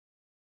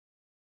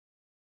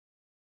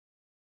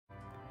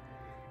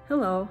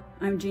Hello,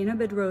 I'm Gina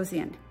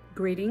Bedrosian.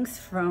 Greetings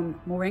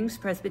from Moorings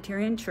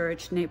Presbyterian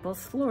Church,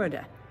 Naples,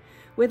 Florida.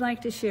 We'd like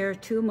to share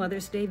 2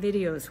 Mother's Day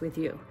videos with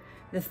you.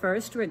 The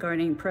first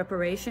regarding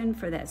preparation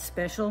for that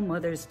special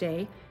Mother's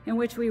Day in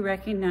which we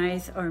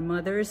recognize our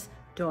mothers,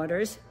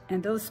 daughters,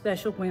 and those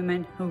special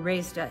women who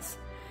raised us.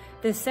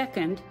 The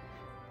second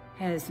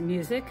has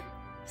music,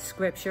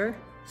 scripture,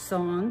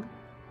 song,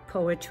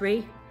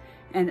 poetry,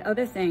 and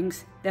other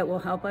things that will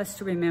help us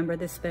to remember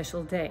this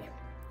special day.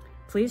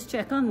 Please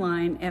check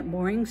online at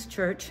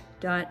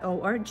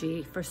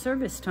mooringschurch.org for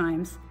service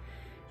times.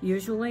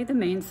 Usually the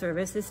main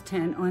service is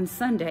 10 on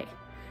Sunday.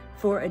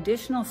 For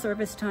additional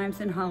service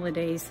times and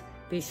holidays,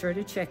 be sure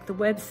to check the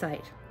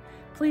website.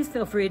 Please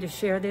feel free to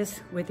share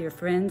this with your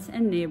friends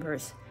and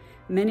neighbors.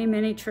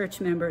 Many church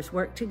members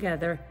work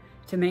together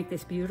to make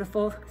this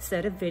beautiful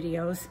set of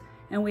videos,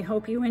 and we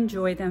hope you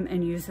enjoy them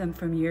and use them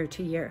from year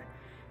to year.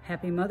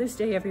 Happy Mother's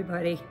Day,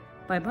 everybody.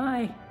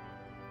 Bye-bye.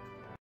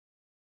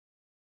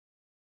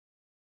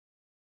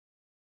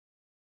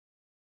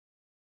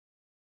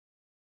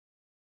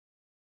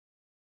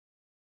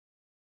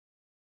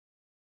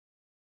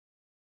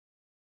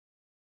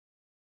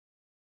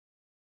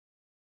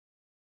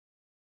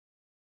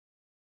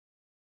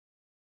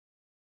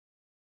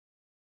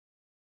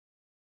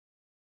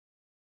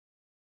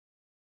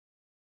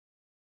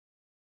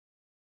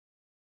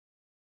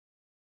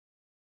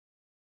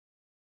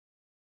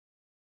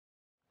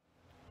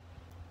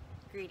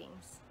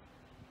 Greetings.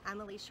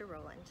 I'm Alicia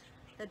Rowland,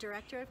 the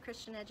Director of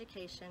Christian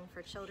Education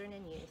for Children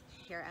and Youth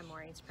here at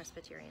Moorings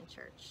Presbyterian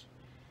Church,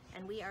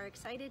 and we are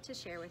excited to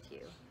share with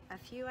you a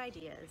few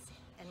ideas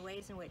and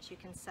ways in which you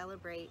can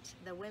celebrate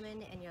the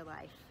women in your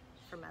life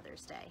for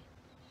Mother's Day.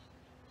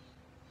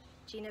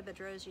 Gina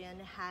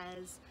Bedrosian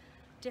has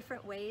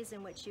different ways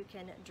in which you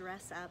can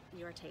dress up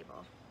your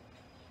table,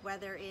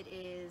 whether it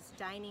is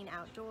dining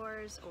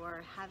outdoors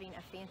or having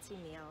a fancy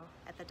meal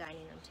at the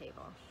dining room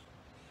table.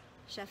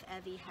 Chef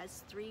Evie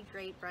has 3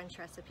 great brunch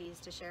recipes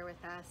to share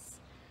with us,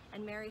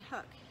 and Mary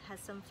Hook has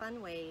some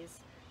fun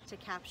ways to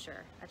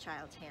capture a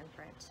child's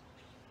handprint.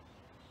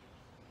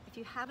 If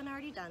you haven't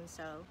already done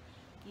so,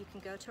 you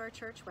can go to our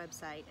church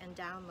website and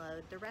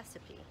download the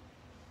recipe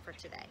for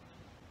today.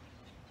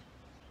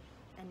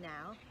 And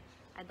now,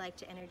 I'd like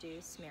to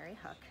introduce Mary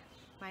Hook,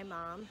 my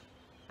mom,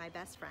 my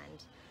best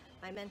friend,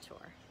 my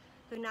mentor,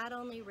 who not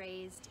only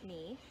raised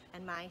me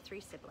and my 3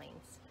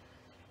 siblings,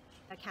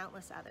 but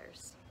countless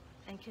others,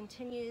 and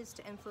continues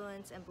to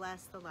influence and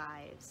bless the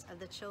lives of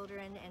the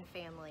children and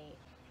family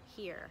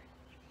here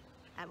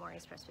at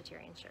Moorings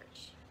Presbyterian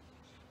Church.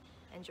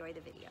 Enjoy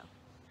the video.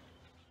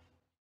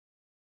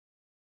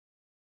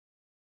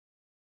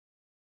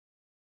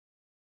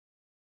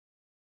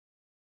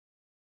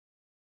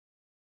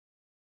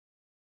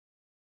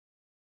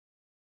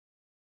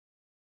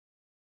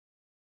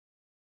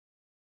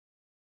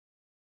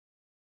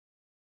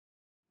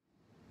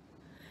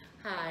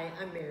 Hi,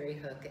 I'm Mary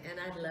Hook, and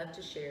I'd love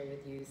to share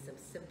with you some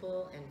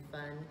simple and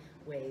fun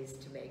ways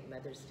to make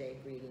Mother's Day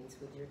greetings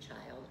with your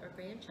child or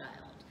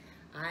grandchild.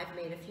 I've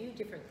made a few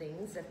different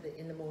things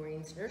in the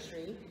Moorings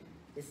nursery.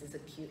 This is a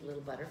cute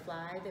little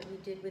butterfly that we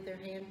did with their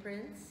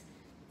handprints.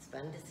 It's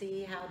fun to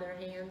see how their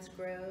hands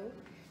grow.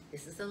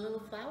 This is a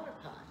little flower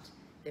pot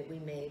that we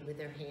made with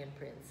their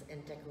handprints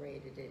and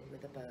decorated it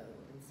with a bow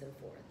and so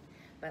forth.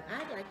 But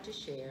I'd like to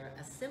share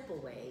a simple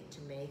way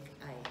to make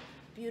a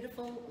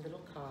beautiful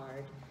little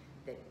card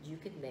that you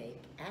could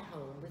make at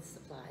home with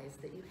supplies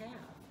that you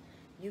have.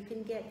 You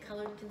can get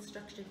colored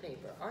construction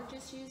paper or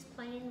just use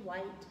plain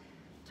white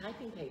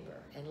typing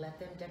paper and let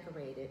them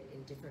decorate it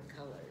in different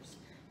colors.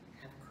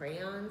 Have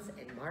crayons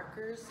and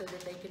markers so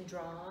that they can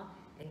draw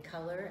and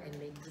color and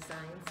make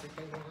designs that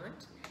they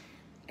want.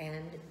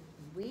 And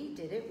we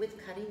did it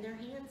with cutting their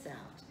hands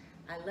out.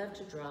 I love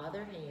to draw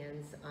their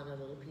hands on a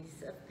little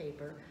piece of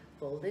paper,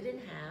 fold it in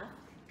half,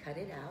 cut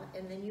it out,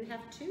 and then you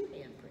have 2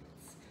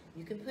 handprints.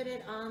 You can put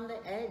it on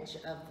the edge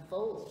of the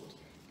fold,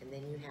 and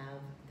then you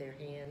have their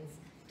hands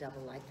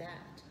double like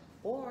that.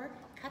 Or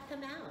cut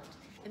them out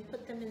and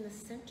put them in the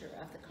center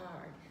of the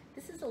card.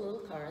 This is a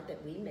little card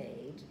that we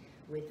made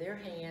with their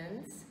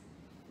hands.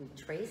 We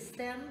traced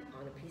them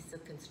on a piece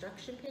of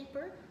construction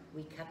paper.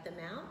 We cut them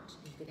out.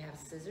 You could have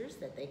scissors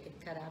that they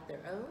could cut out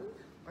their own,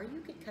 or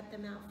you could cut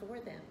them out for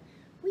them.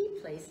 We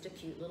placed a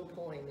cute little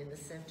poem in the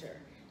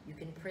center. You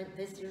can print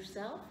this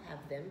yourself,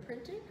 have them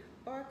print it,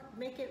 or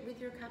make it with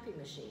your copy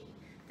machine.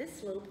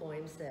 This little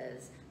poem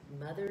says,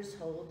 "Mothers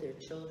hold their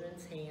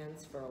children's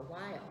hands for a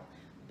while,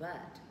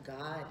 but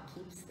God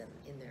keeps them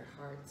in their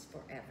hearts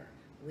forever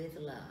with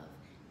love."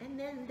 And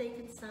then they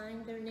can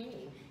sign their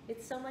name.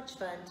 It's so much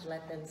fun to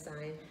let them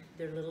sign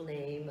their little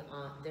name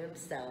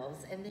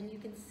themselves, and then you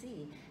can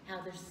see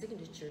how their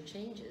signature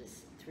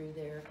changes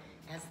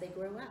as they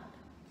grow up.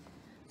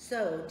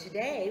 So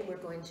today we're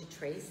going to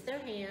trace their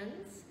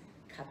hands,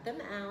 cut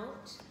them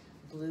out,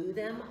 glue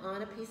them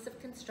on a piece of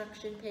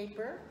construction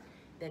paper.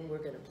 Then we're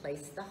going to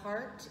place the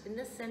heart in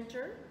the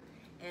center,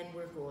 and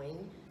we're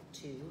going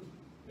to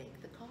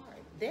make the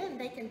card. Then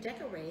they can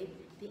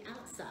decorate the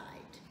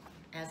outside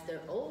As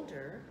they're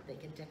older, they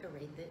can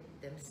decorate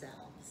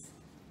themselves,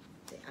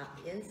 the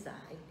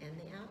inside and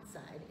the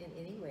outside, in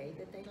any way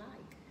that they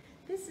like.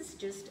 This is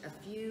just a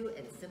few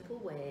and simple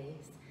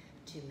ways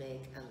to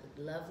make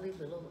a lovely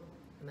little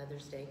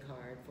Mother's Day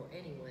card for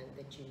anyone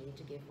that you need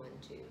to give one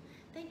to.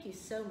 Thank you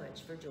so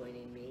much for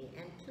joining me,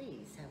 and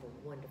please have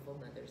a wonderful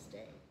Mother's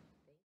Day.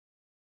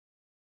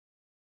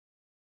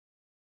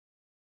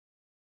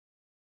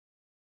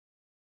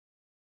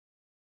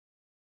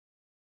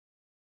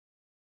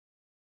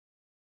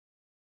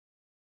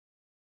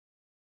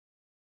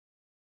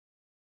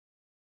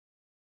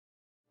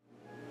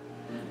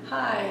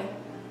 Hi,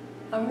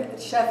 I'm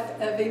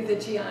Chef Evie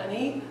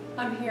Vigiani.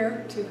 I'm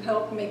here to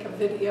help make a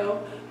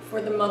video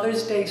for the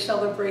Mother's Day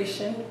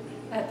celebration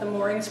at the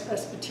Moorings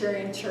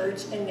Presbyterian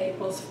Church in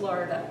Naples,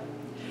 Florida.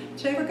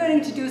 Today we're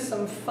going to do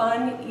some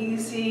fun,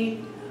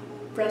 easy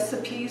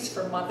recipes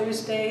for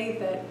Mother's Day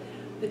that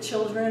the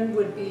children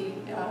would be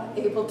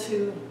able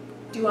to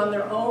do on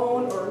their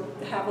own or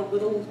have a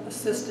little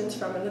assistance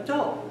from an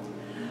adult.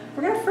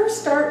 We're going to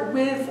first start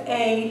with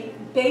a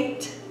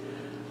baked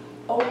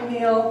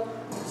oatmeal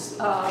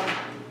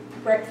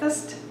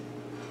breakfast,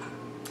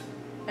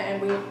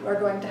 and we are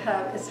going to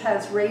have, it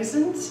has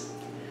raisins,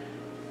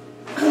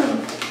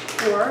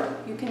 or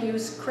you can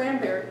use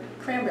cranberries.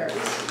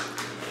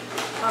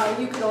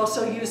 You could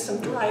also use some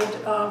dried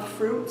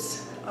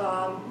fruits,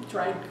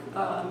 dried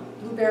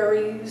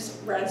blueberries,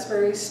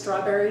 raspberries,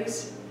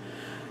 strawberries,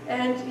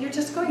 and you're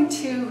just going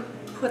to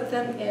put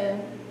them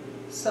in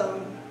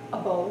a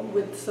bowl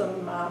with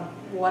some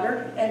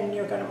water, and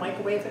you're going to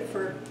microwave it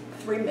for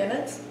 3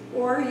 minutes,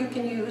 or you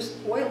can use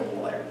boiled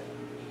water.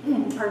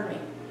 Pardon me.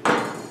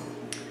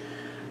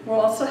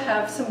 We'll also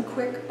have some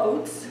quick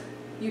oats.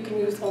 You can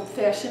use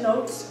old-fashioned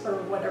oats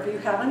or whatever you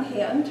have on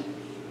hand.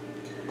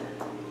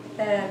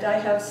 And I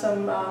have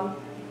some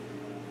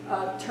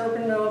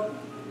turbinado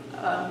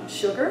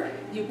sugar.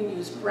 You can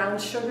use brown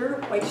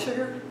sugar, white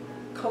sugar,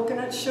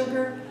 coconut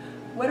sugar,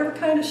 whatever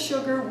kind of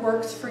sugar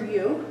works for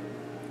you.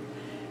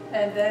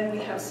 And then we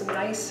have some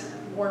nice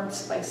warm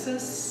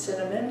spices,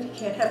 cinnamon. You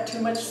can't have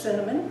too much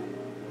cinnamon.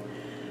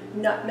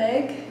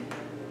 Nutmeg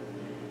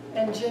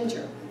and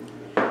ginger.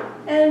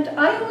 And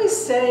I always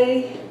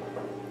say,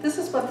 this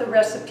is what the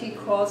recipe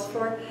calls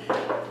for,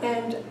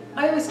 and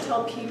I always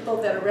tell people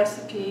that a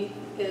recipe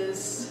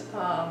is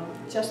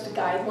just a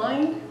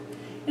guideline.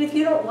 And if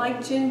you don't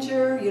like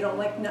ginger, you don't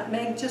like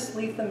nutmeg, just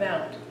leave them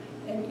out.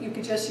 And you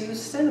could just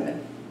use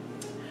cinnamon.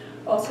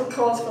 Also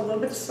calls for a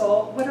little bit of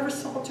salt, whatever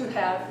salt you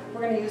have.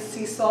 We're going to use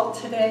sea salt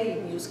today.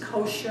 You can use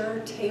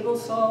kosher, table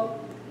salt.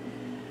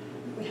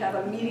 We have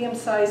a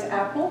medium-sized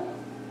apple.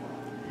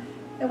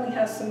 And we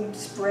have some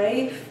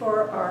spray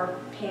for our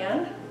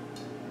pan.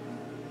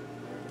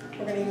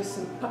 We're going to use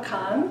some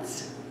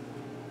pecans.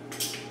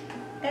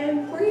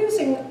 And we're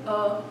using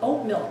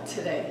oat milk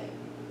today.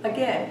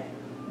 Again,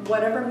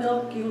 whatever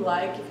milk you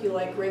like. If you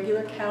like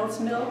regular cow's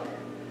milk,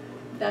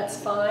 that's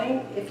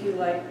fine. If you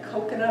like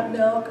coconut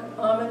milk,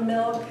 almond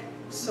milk,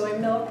 soy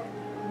milk,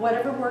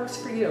 whatever works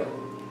for you.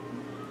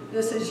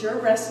 This is your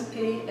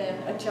recipe,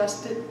 and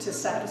adjust it to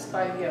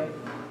satisfy you.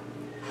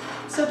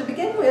 So to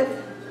begin with,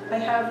 I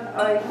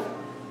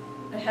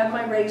have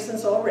my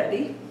raisins all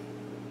ready.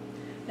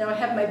 Now I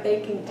have my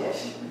baking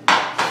dish.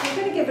 I'm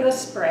going to give it a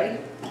spray.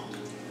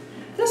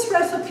 This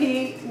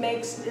recipe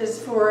is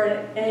for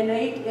an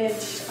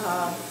 8-inch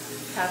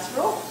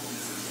casserole,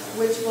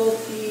 which will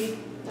feed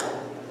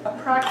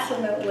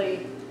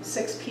approximately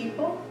 6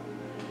 people.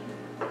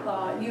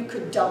 You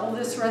could double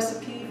this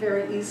recipe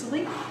very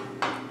easily.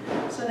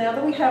 So now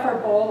that we have our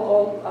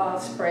bowl all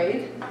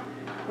sprayed,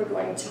 we're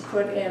going to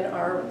put in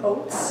our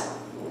oats.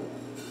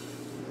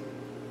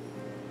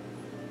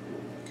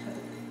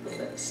 A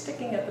little bit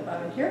sticking at the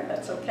bottom here,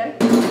 that's okay.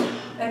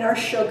 And our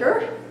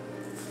sugar.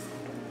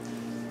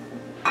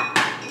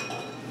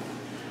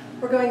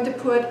 We're going to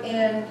put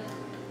in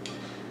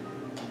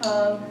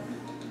a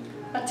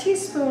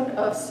teaspoon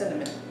of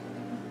cinnamon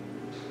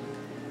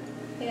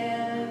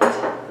and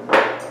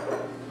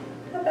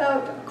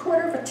about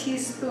 1/4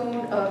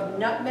 teaspoon of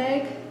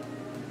nutmeg,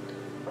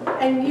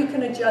 and you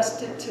can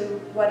adjust it to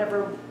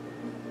whatever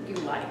you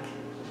like.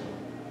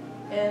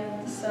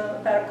 And so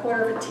about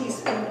 1/4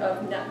 teaspoon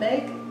of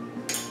nutmeg,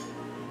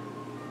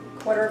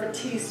 1/4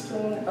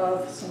 teaspoon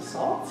of some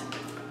salt.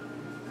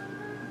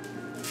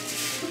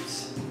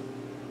 Oops.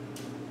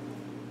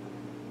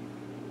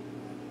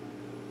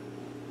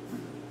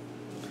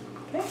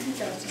 Okay, I'm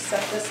going to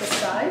set this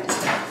aside.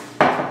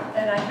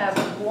 And I have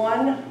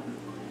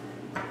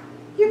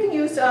you can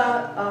use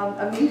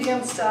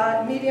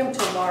a medium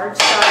to large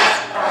size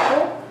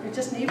apple. You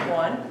just need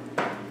one.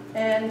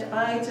 And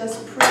I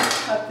just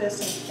pre-cut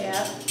this in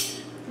half.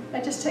 I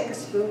just take a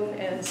spoon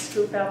and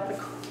scoop out the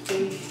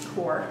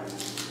core.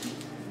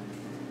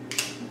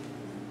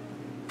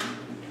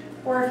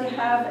 Or if you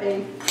have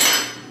a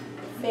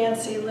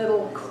fancy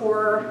little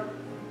core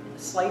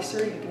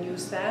slicer, you can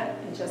use that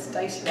and just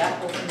dice your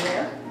apple in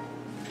there.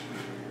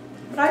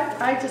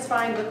 But I just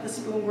find that the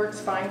spoon works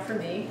fine for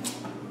me.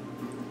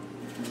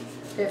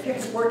 if you're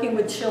working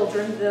with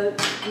children, the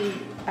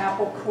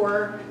apple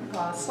core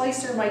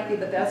slicer might be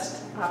the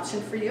best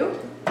option for you.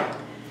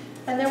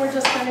 And then we're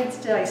just going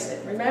to dice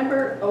it.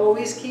 Remember,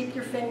 always keep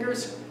your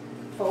fingers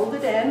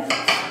folded in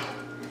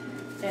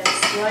and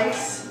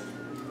slice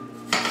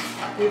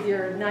with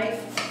your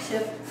knife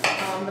tip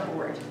on the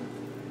board.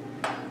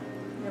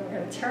 And we're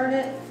going to turn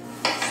it,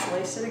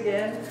 slice it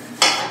again.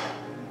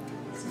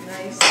 It's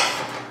nice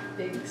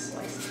big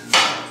slices.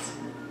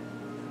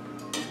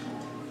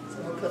 So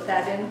we'll put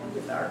that in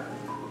with our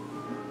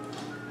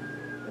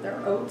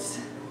oats.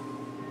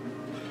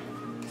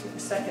 Do the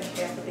second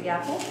half of the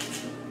apple.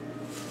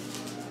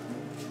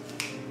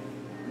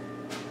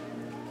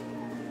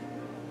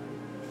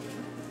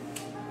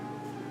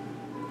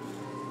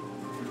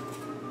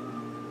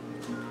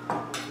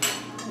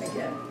 And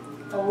again,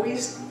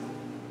 always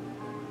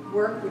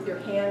work with your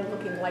hand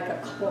looking like a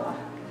claw.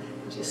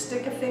 You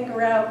stick a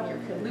finger out and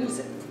you can lose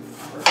it,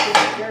 or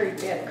get a very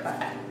bad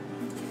cut.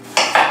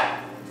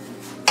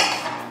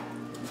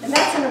 And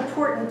that's an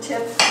important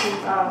tip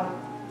to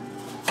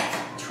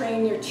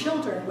train your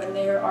children when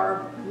they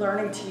are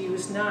learning to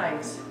use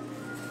knives.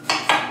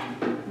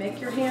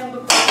 Make your hand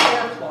look like a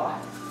bear claw.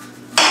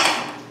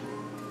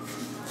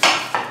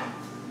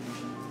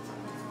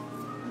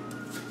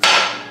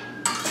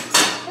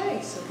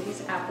 Okay, so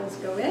these apples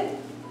go in.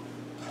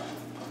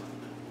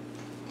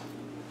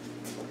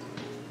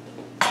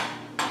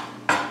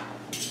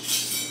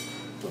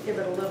 We'll give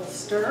it a little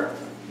stir,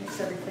 mix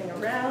everything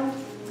around.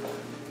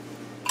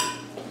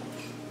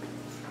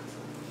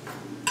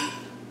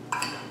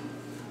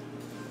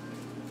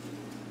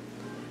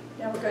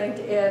 Now we're going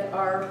to add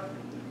our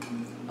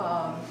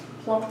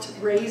plumped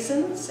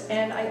raisins,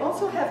 and I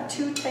also have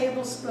 2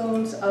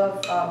 tablespoons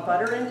of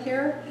butter in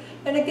here.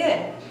 And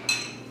again,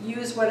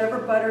 use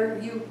whatever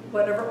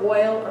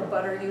oil or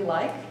butter you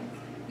like.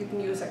 You can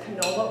use a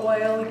canola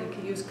oil, you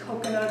can use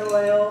coconut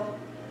oil,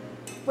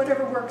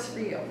 whatever works for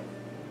you.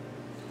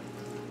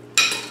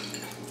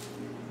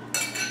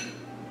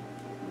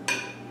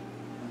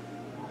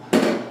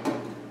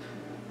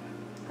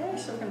 Okay,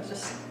 so we're going to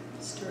just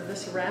stir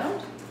this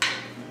around.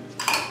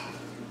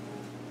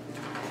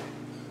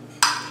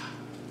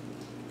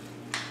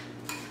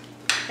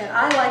 And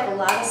I like a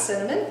lot of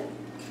cinnamon,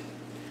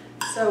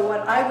 so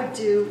what I would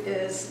do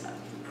is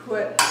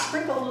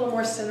sprinkle a little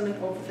more cinnamon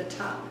over the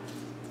top.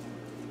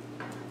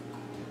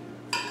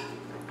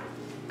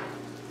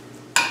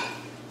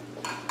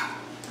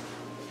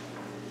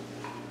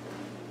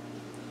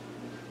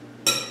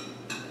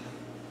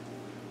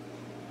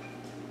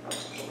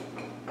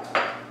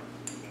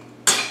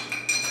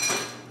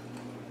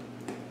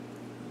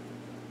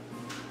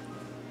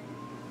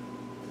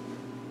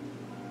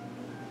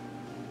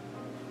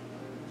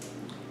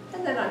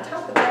 And then on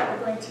top of that,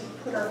 we're going to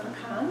put our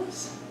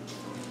pecans.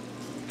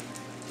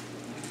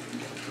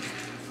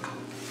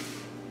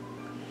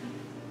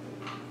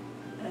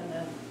 And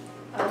then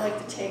I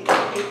like to take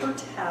a paper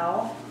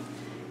towel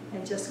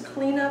and just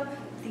clean up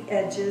the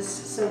edges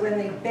so when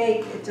they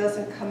bake, it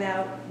doesn't come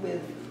out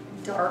with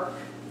dark,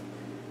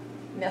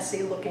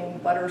 messy looking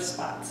butter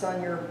spots on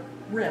your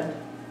rim.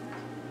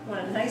 You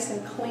want it nice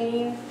and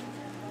clean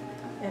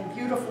and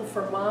beautiful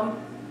for Mom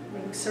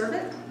when you serve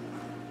it.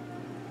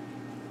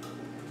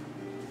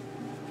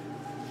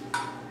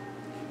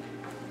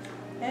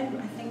 And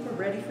I think we're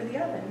ready for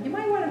the oven. You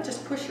might want to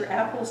just push your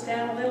apples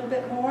down a little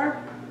bit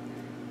more.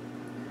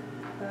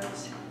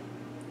 But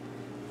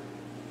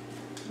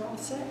we're all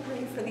set,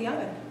 ready for the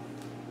oven.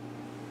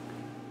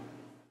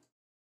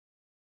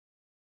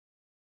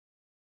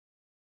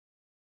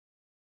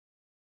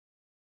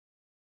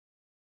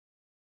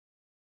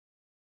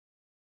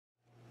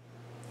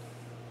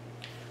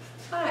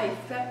 Hi,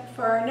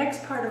 for our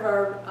next part of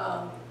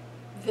our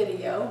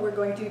video, we're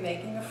going to be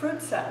making a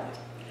fruit salad.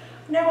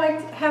 Now I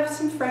have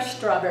some fresh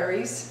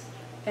strawberries,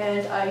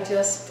 and I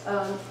just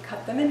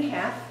cut them in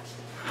half.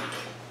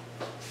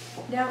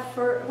 Now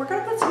we're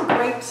going to put some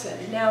grapes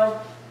in.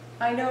 Now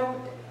I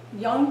know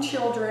young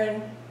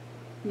children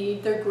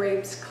need their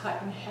grapes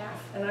cut in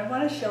half, and I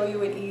want to show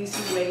you an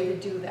easy way to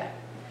do that.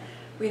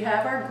 We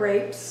have our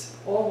grapes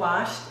all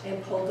washed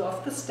and pulled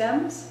off the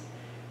stems,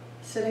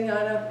 sitting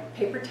on a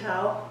paper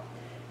towel,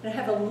 and I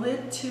have a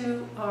lid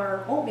to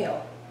our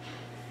oatmeal.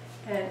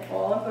 And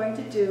all I'm going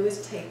to do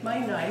is take my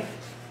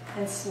knife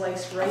and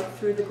slice right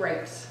through the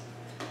grapes.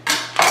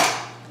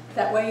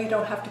 That way you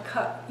don't have to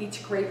cut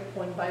each grape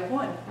one by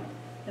one.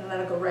 And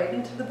that'll go right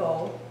into the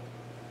bowl.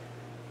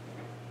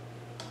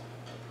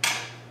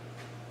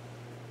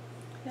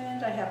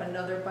 And I have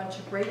another bunch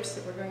of grapes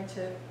that we're going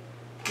to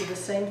do the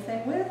same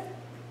thing with.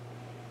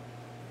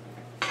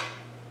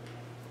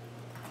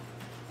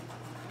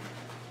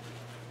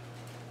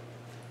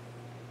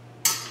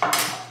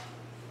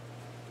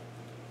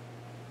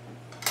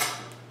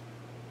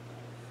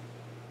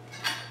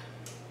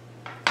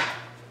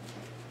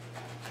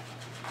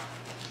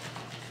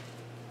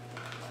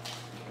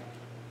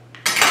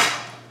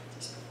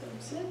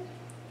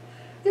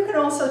 You can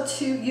also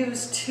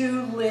use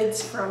 2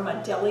 lids from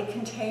a deli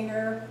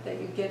container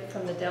that you get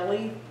from the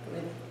deli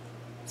with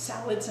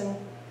salads and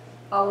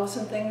olives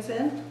and things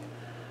in.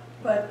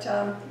 But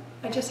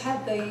I just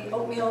had the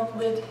oatmeal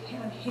lid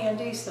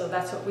handy, so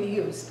that's what we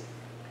used.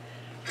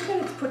 I'm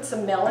going to put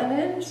some melon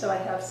in, so I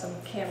have some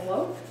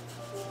cantaloupe.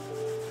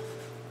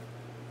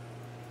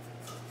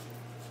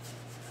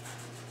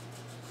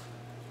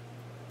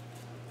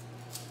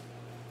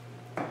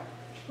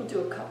 We'll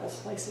do a couple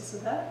slices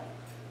of that.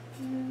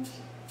 And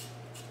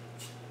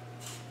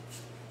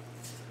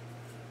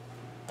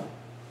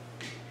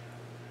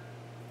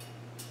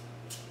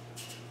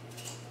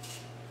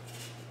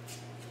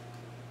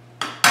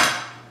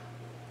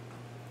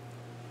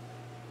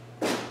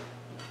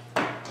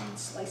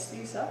slice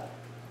these up.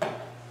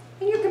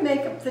 And you can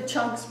make up the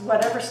chunks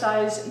whatever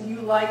size you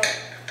like.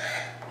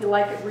 If you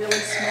like it really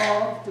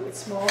small, do it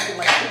small. If you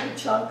like bigger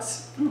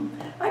chunks,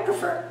 I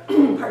prefer,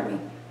 pardon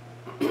me,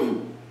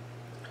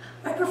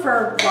 I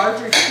prefer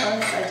larger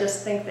chunks. I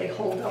just think they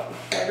hold up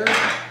better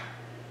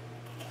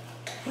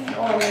when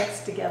all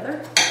mixed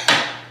together.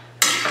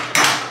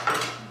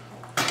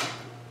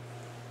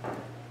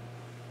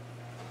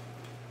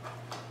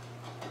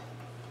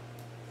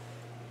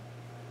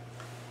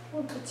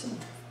 We'll put some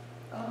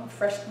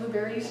fresh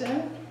blueberries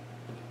in.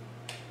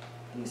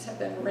 These have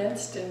been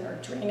rinsed and are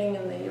draining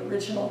in the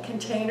original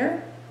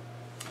container.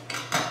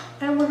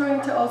 And we're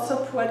going to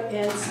also put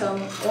in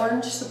some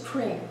orange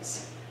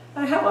supremes.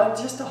 I have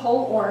just a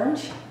whole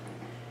orange,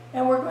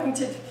 and we're going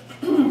to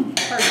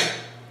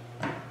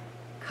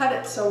cut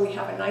it so we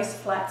have a nice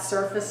flat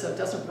surface so it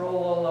doesn't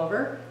roll all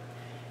over.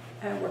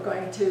 And we're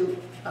going to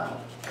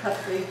cut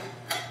the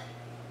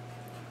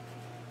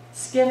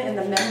skin and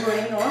the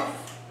membrane off.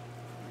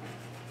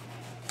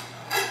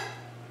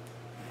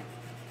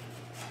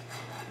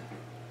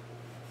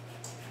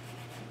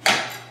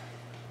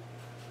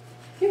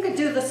 You could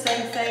do the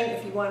same thing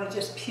if you want to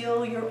just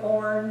peel your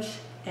orange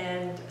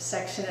and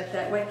section it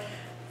that way.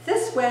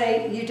 This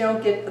way you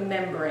don't get the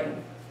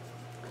membrane.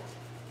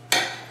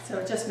 So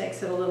it just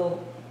makes it a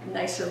little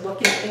nicer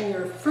looking in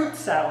your fruit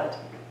salad.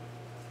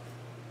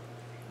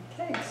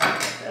 Okay, so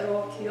get that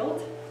all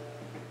peeled.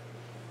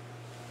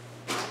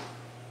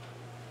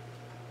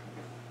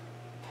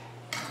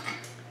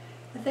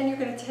 And then you're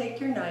going to take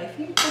your knife.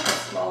 You can take a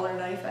smaller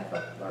knife. I have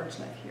a large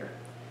knife here.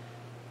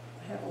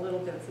 I have a little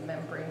bit of the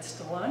membrane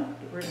still on.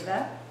 Get rid of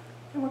that.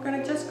 And we're going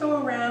to just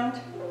go around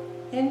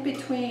in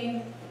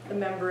between the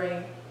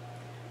membrane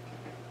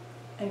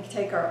and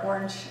take our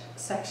orange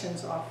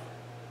sections off.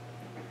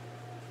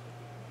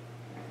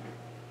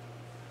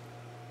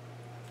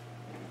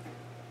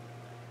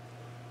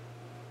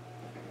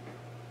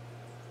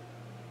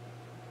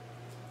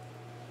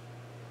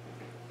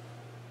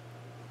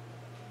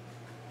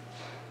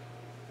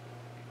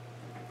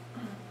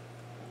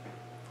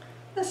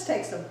 This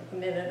takes a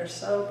minute or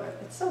so, but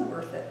it's so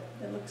worth it.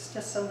 It looks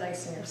just so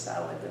nice in your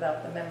salad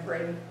without the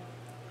membrane.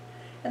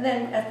 And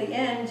then at the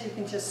end, you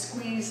can just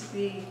squeeze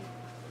the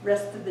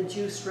rest of the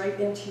juice right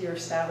into your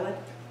salad.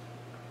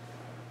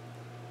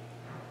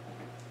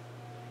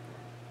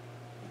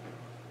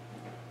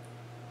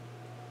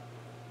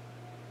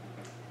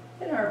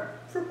 And our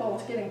fruit bowl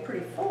is getting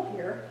pretty full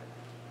here.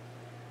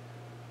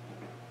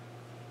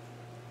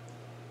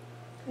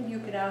 And you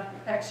can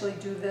actually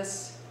do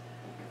this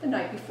the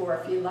night before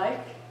if you like.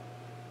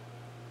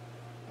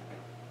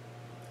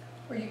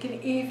 Or you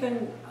can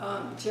even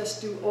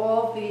just do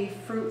all the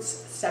fruits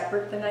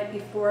separate the night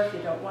before if you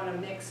don't want to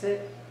mix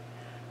it.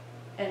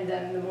 And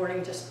then in the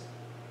morning just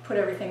put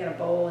everything in a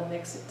bowl and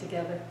mix it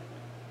together.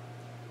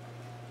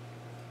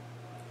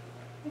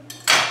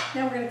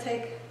 Now we're going to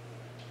take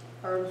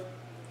our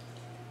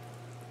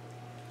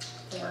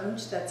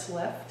orange that's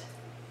left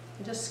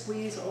and just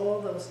squeeze all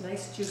those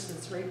nice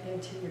juices right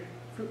into your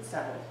fruit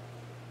salad.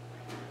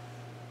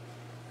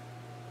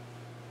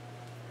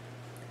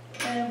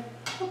 And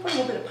we'll put a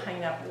little bit of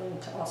pineapple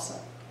into also.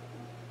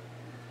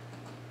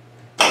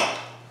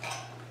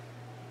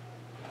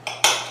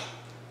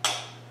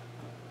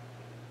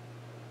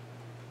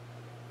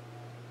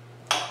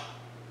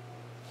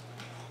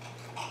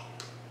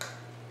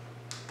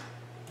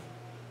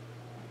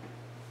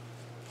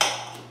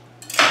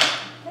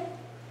 Okay.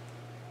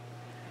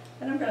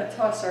 And I'm going to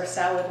toss our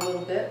salad a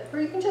little bit, or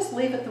you can just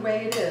leave it the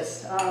way it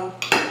is.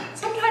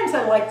 Sometimes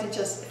I like to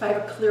just, if I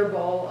have a clear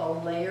bowl,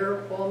 I'll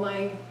layer all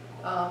my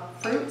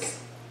fruits,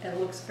 and it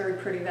looks very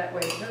pretty that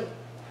way too.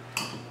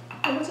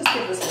 And we'll just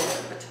give this a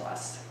little bit of a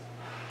toss.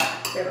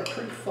 We have a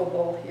pretty full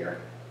bowl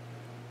here.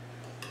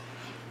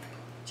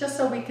 Just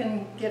so we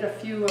can get a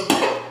few of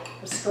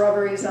the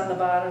strawberries on the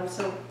bottom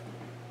so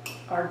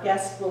our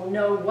guests will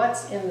know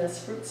what's in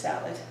this fruit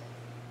salad.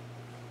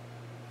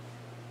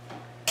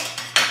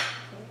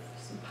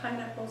 Some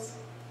pineapples,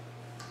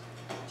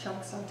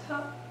 chunks on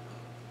top.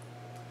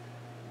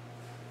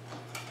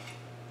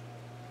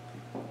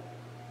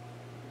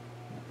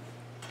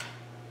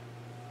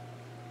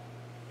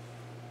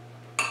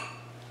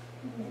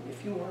 Maybe a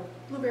few more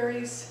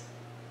blueberries,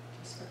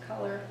 just for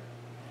color.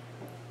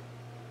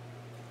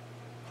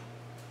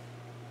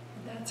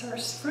 And that's our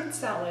fruit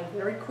salad.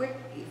 Very quick,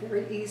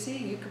 very easy.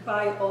 You could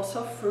buy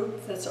also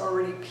fruit that's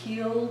already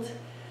peeled.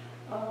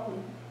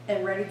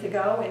 and ready to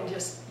go, and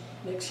just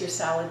mix your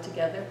salad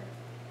together.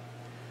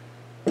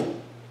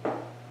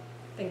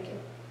 Thank you.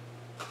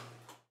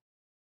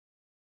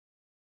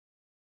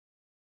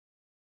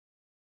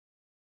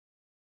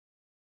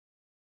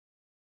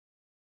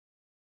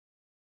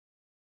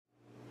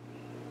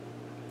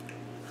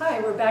 Hi,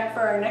 we're back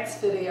for our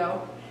next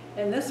video,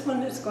 and this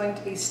one is going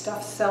to be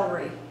stuffed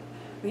celery.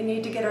 We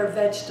need to get our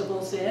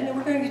vegetables in, and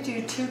we're going to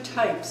do two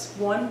types,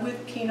 one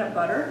with peanut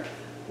butter,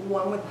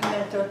 one with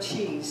pimento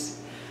cheese.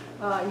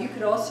 You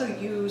could also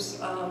use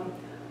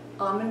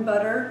almond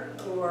butter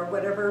or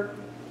whatever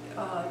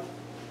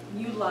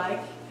you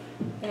like,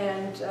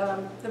 and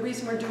the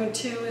reason we're doing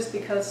two is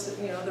because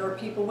there are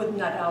people with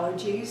nut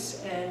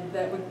allergies, and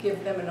that would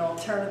give them an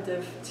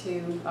alternative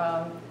to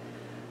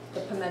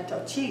the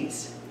pimento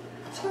cheese.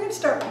 So we're going to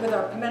start with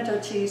our pimento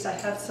cheese. I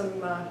have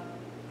some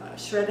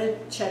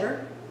shredded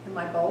cheddar in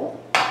my bowl.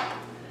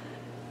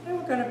 And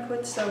we're going to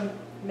put some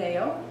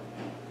mayo.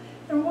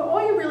 And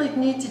all you really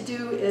need to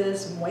do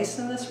is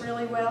moisten this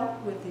really well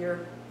with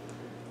your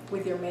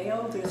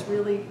mayo. There's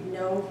really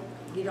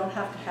you don't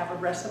have to have a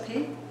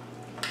recipe.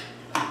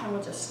 And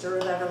we'll just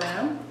stir that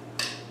around.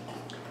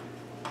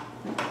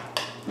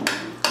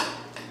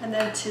 And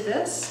then to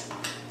this,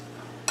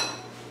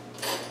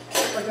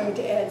 we're going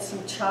to add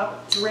some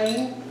chopped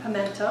drained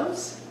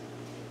pimentos.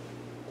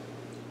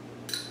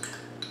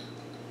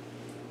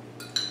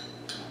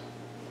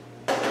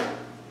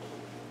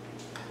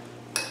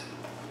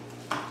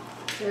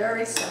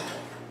 Very simple,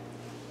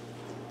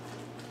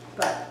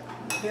 but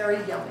very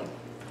yummy.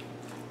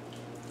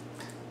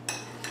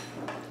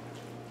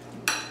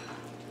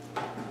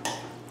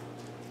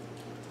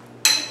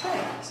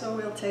 Okay, so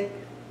we'll take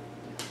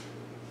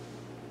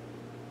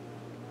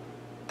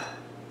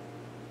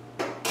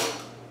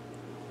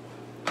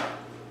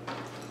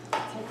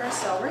our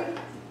celery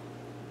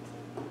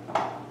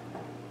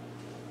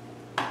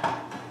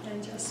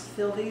and just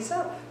fill these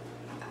up.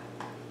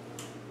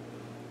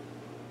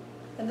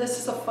 And this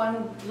is a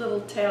fun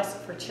little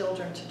task for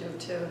children to do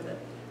too, that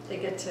they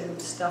get to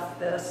stuff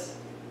this.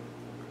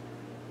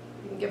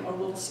 You can give them a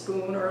little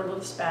spoon or a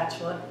little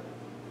spatula,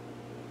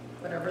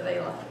 whatever they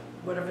like,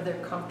 whatever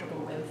they're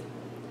comfortable with.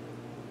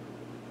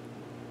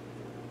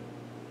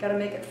 Got to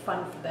make it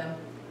fun for them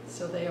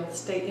so they'll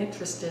stay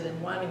interested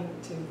in wanting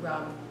to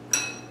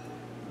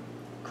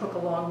cook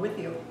along with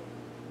you.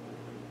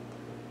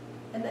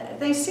 And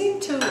they seem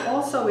to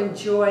also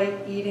enjoy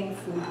eating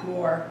food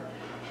more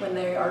when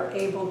they are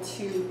able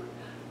to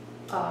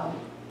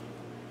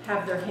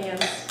have their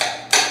hands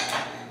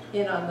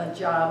in on the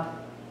job.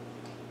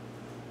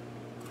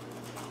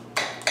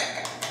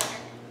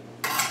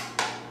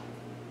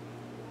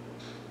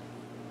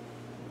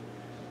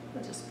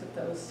 We'll just put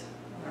those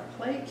on our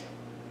plate.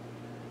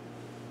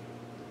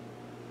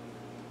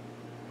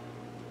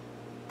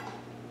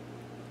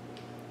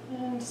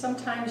 And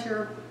sometimes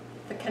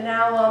the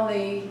canal on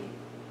the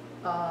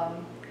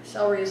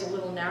celery is a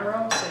little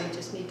narrow, so you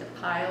just need to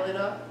pile it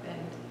up, and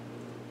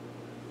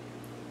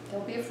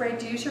don't be afraid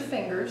to use your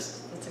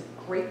fingers. It's a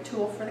great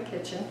tool for the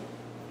kitchen.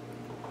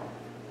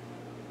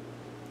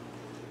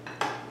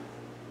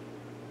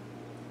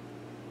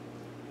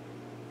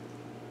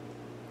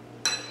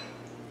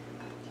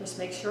 Just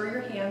make sure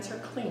your hands are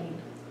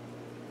clean.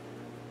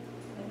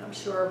 And I'm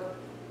sure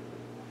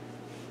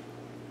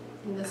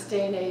in this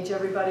day and age,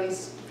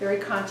 everybody's very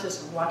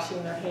conscious of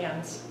washing their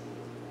hands.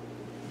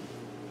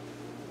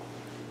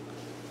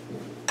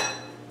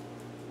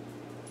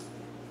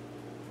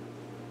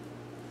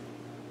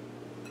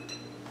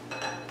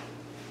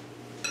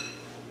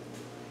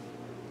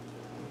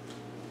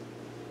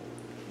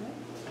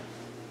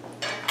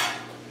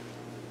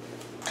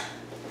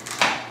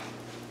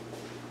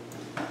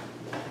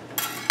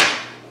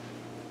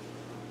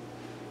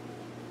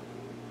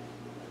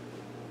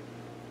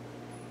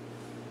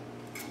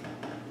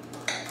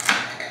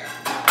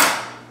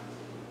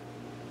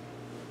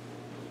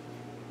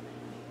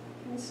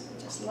 So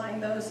just line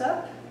those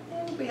up,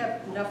 and we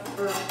have enough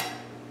for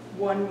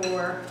one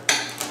more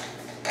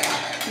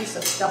piece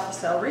of stuffed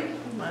celery.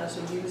 We might as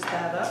well use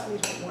that up. We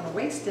don't want to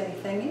waste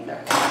anything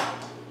either.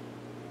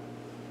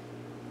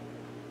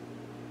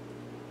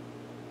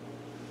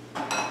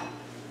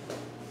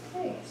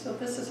 Okay, so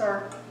this is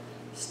our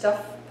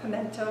stuffed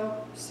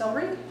pimento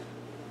celery.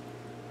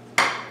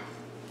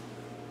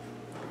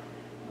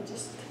 We'll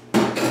just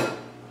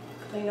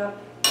clean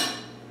up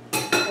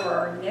for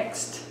our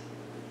next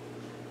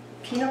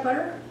peanut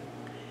butter.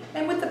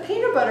 And with the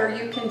peanut butter,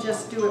 you can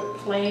just do it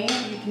plain.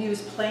 You can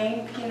use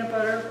plain peanut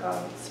butter,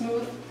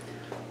 smooth,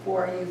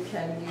 or you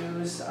can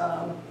use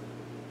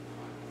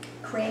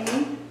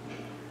creamy.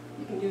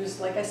 You can use,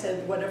 like I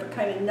said, whatever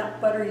kind of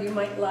nut butter you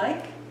might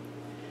like.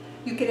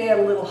 You could add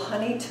a little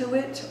honey to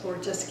it, or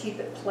just keep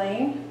it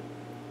plain.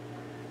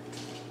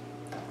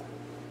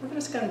 We're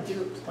just going to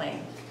do it plain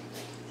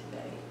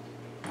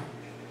today.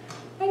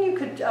 And you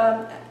could,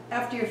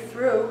 after you're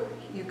through,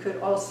 you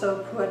could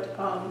also put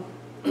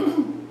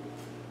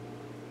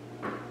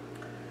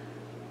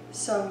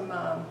some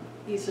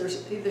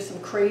either some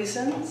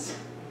craisins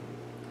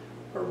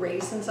or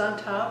raisins on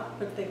top.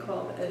 What they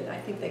call it, I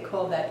think they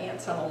call that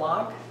ants on a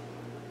log.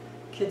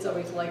 Kids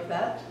always like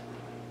that.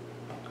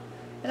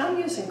 And I'm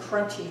using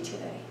crunchy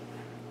today,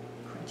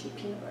 crunchy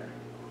peanut butter.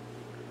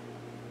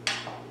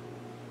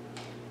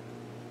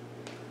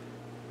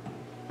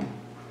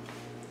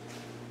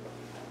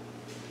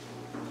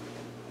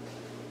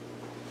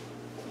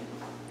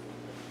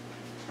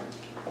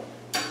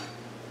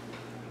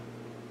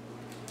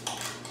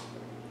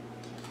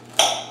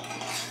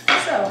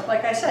 So,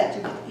 like I said,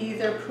 you could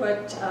either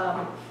put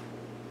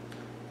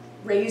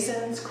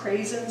raisins,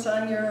 craisins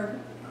on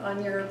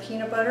your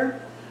peanut butter,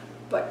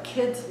 but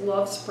kids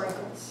love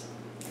sprinkles.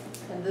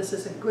 And this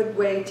is a good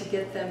way to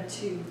get them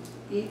to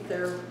eat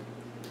their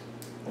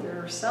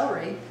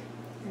celery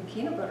and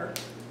peanut butter.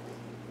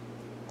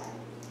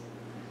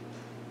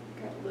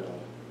 Got a little,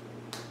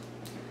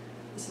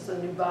 this is a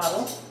new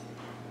bottle. So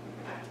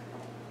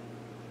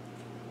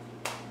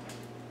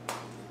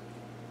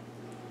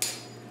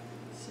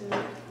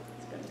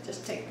it's going to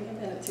just take me a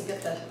minute to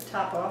get the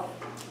top off.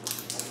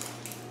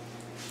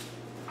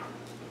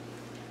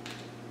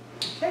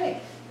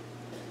 Okay,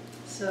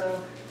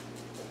 so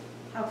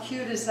how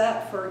cute is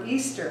that for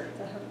Easter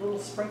to have little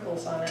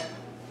sprinkles on it?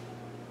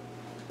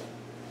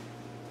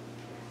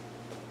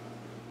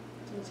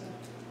 It's a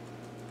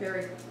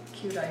very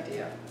cute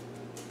idea.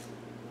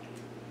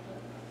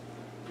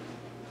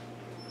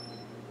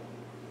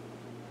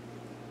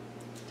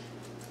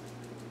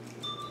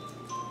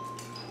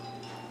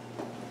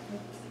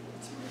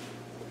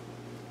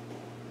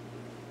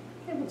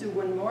 Okay, we'll do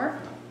one more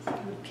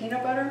with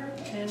peanut butter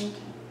and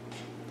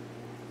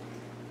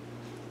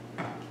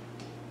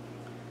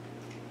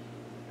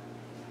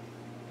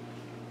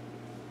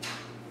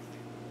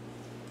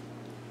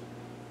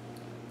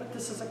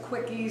this is a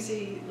quick,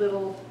 easy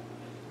little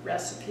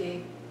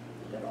recipe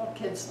that all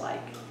kids like.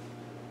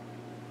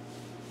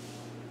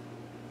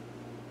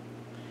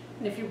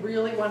 And if you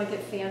really want to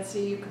get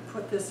fancy, you could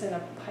put this in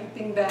a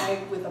piping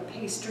bag with a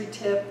pastry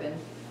tip and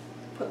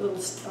put little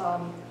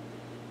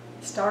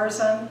stars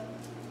on.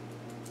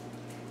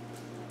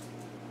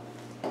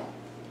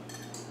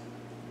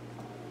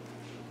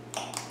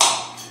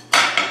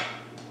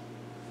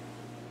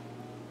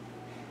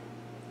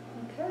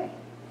 Okay.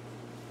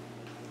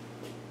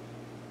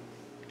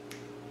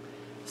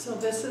 So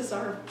this is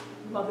our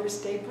Mother's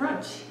Day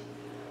brunch.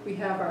 We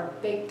have our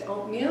baked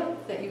oatmeal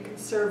that you can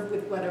serve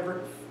with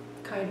whatever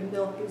kind of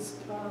milk is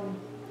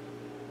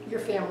your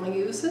family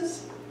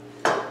uses.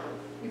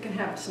 You can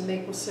have some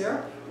maple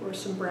syrup or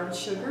some brown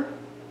sugar.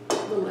 A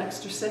little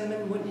extra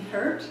cinnamon wouldn't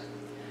hurt.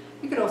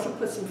 You could also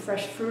put some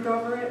fresh fruit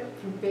over it,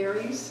 some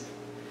berries.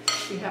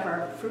 We have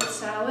our fruit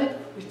salad,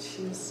 which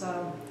is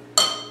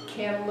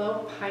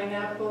cantaloupe,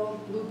 pineapple,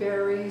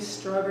 blueberries,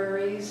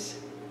 strawberries.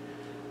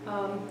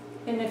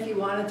 And if you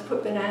wanted to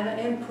put banana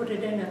in, put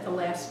it in at the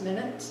last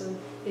minute so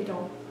they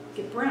don't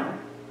get brown.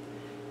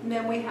 And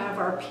then we have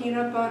our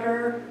peanut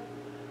butter,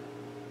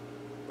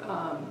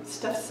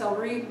 stuffed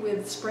celery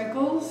with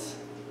sprinkles,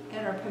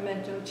 and our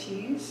pimento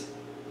cheese.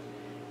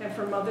 And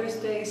for Mother's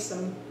Day,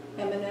 some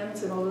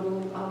M&Ms in a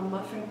little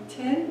muffin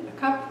tin, a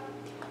cup.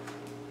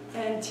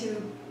 And to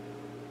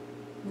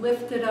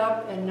lift it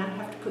up and not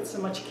have to put so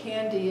much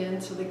candy in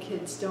so the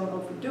kids don't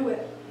overdo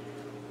it,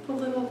 put a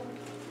little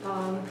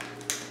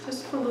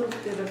just put a little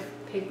bit of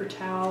paper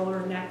towel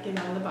or napkin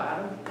on the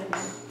bottom,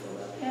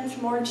 and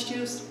some orange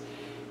juice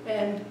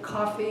and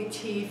coffee,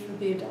 tea for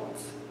the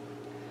adults.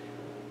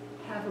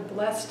 Have a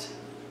blessed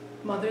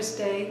Mother's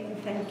Day, and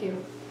thank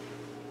you.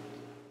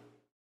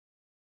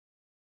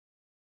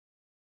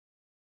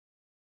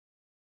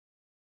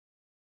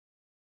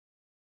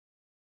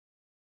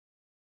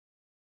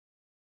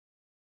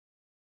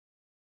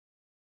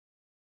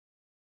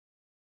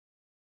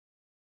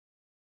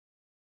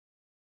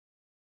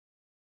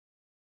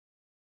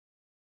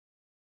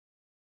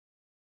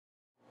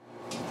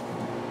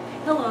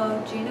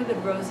 Hello, Gina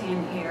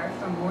Bedrosian here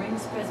from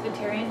Moorings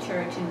Presbyterian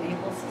Church in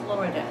Naples,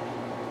 Florida.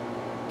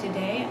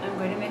 Today I'm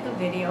going to make a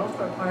video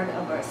for part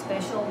of our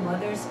special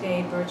Mother's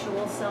Day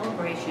virtual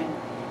celebration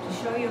to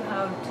show you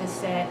how to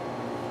set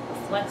a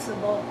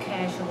flexible,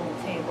 casual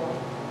table.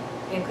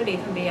 It could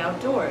even be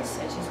outdoors,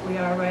 such as we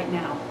are right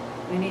now.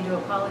 I need to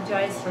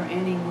apologize for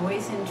any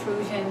noise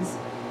intrusions,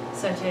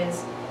 such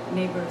as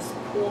neighbor's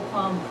pool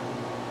pump,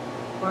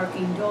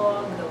 barking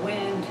dog, the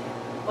wind,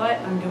 but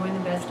I'm doing the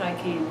best I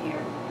can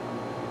here.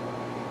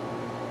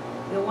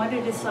 You'll want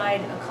to decide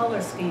a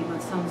color scheme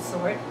of some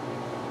sort,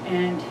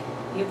 and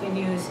you can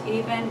use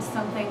even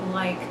something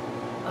like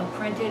a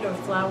printed or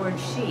flowered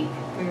sheet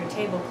for your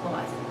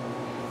tablecloth.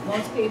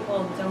 Most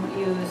people don't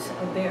use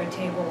a bare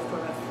table for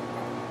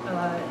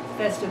a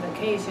festive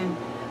occasion,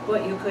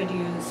 but you could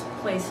use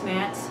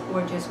placemats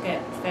or just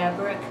get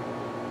fabric,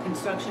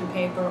 construction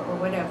paper, or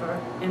whatever,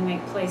 and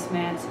make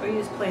placemats, or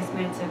use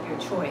placemats of your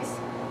choice.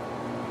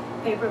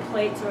 Paper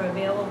plates are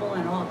available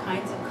in all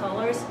kinds of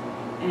colors,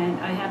 and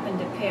I happen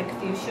to pick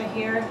fuchsia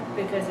here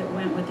because it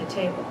went with the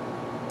table.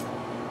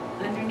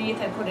 Underneath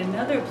I put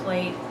another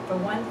plate. For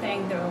one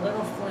thing, they're a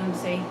little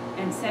flimsy,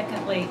 and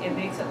secondly, it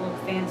makes it look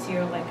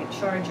fancier, like a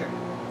charger.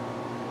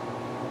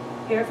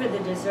 Here for the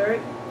dessert,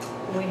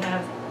 we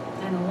have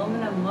an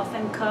aluminum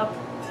muffin cup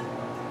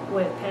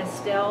with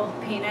pastel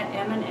peanut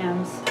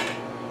M&Ms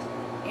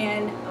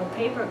in a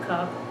paper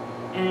cup,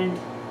 and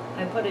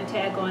I put a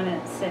tag on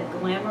it that said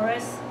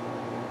glamorous.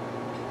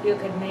 You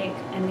could make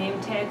a name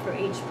tag for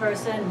each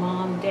person,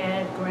 mom,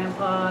 dad,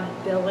 grandpa,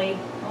 Billy,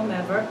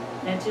 whomever.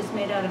 That's just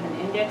made out of an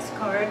index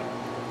card.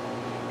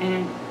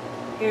 And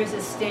here's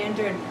a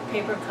standard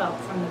paper cup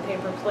from the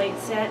paper plate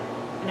set,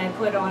 and I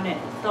put on it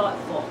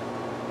thoughtful.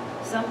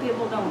 Some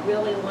people don't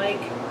really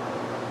like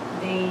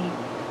the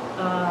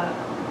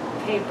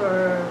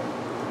paper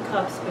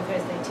cups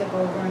because they tip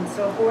over and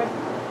so forth.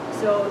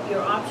 So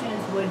your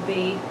options would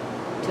be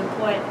to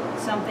put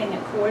something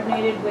that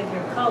coordinated with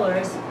your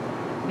colors,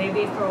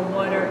 maybe for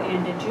water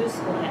and a juice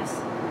glass.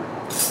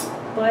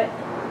 But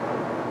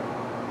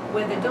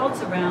with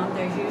adults around,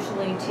 there's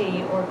usually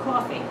tea or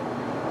coffee.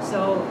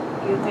 So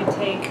you could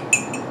take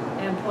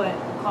and put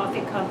a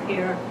coffee cup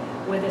here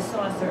with a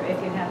saucer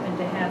if you happen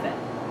to have it.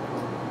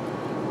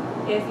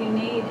 If you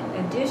need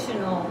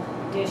additional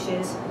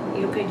dishes,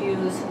 you could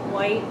use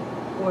white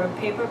or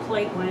paper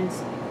plate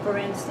ones, for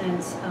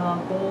instance,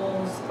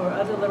 bowls or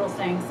other little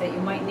things that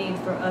you might need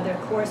for other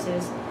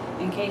courses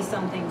in case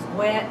something's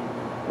wet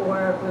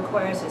or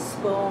requires a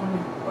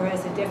spoon or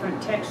has a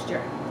different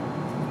texture.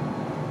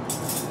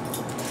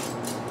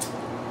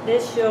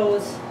 This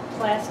shows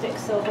plastic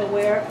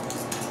silverware,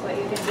 but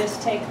you can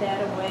just take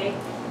that away.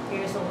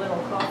 Here's a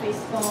little coffee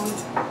spoon,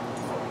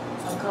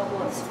 a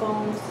couple of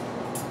spoons,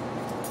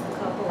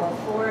 a couple of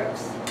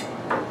forks,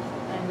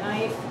 a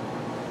knife,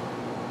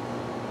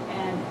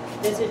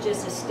 and this is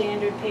just a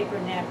standard paper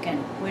napkin,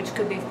 which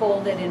could be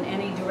folded in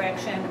any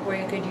direction, or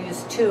you could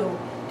use two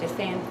to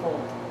fan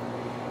fold.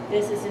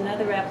 This is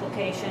another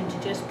application to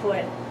just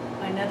put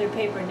another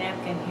paper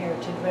napkin here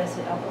to dress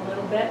it up a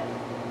little bit.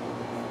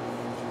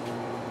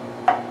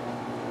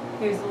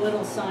 Here's a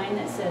little sign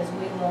that says,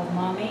 "We love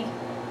Mommy."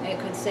 It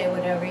could say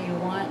whatever you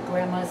want,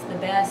 "Grandma's the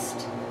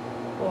best,"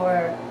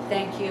 or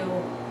 "Thank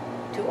you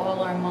to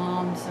all our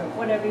moms," or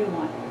whatever you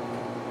want.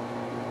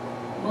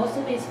 Most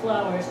of these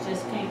flowers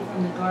just came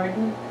from the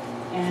garden,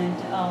 and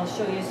I'll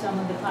show you some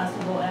of the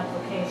possible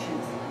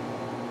applications.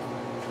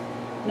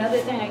 Another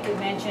thing I could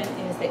mention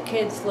is that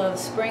kids love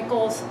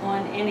sprinkles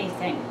on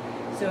anything.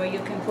 So you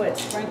can put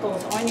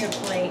sprinkles on your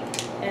plate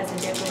as a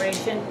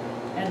decoration,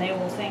 and they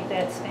will think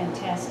that's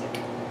fantastic.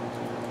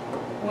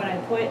 When I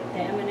put the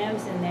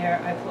M&Ms in there,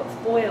 I put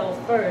foil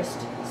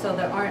first, so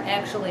there aren't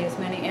actually as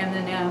many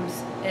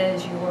M&Ms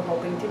as you were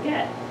hoping to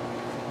get.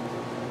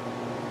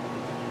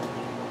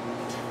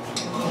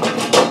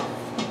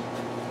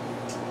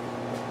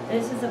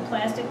 This is a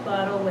plastic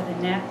bottle with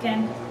a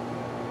napkin,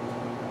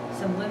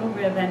 some little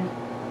ribbon,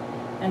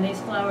 and these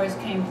flowers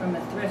came from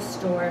a thrift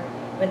store,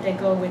 but they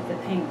go with the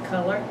pink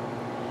color.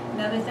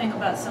 Another thing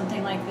about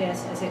something like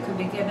this is it could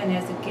be given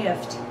as a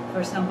gift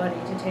for somebody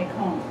to take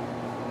home.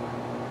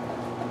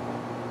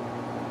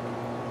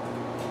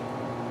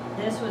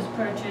 This was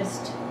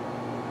purchased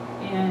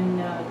in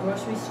a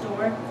grocery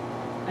store.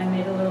 I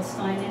made a little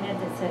sign in it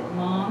that said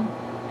Mom,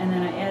 and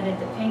then I added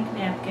the pink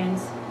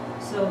napkins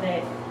so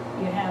that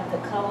you have the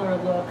color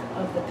look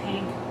of the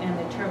pink and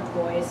the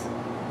turquoise.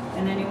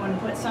 And then you want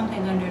to put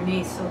something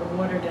underneath so the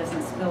water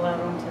doesn't spill out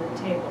onto the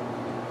table.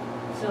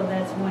 So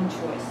that's one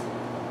choice.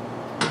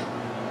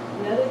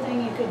 Another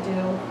thing you could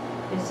do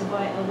is to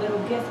buy a little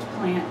gift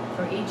plant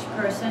for each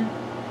person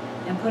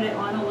and put it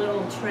on a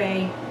little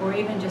tray, or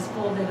even just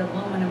folded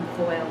aluminum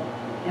foil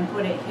and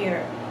put it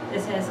here.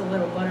 This has a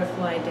little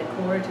butterfly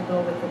decor to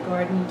go with the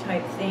garden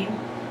type theme.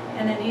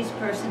 And then each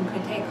person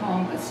could take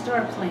home a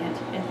star plant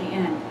at the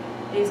end.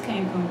 These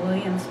came from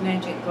Williams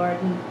Magic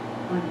Garden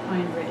on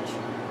Pine Ridge.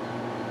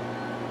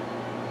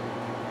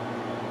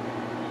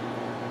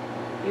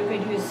 You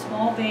could use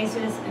small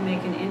vases and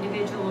make an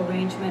individual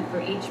arrangement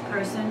for each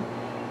person.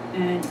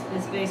 And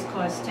this vase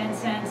costs 10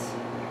 cents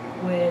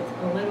with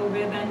a little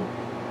ribbon.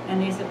 And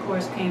these, of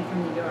course, came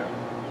from the yard.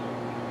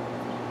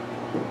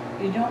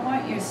 You don't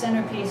want your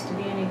centerpiece to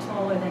be any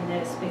taller than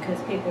this because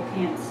people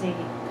can't see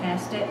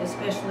past it,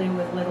 especially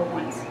with little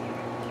ones.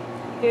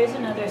 Here's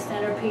another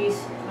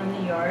centerpiece from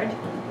the yard.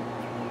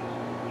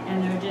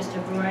 And there are just a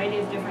variety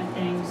of different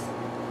things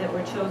that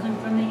were chosen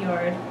from the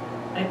yard.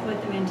 I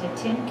put them into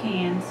tin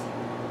cans,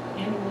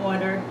 in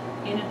water,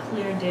 in a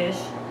clear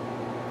dish,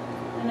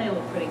 and they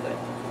look pretty good.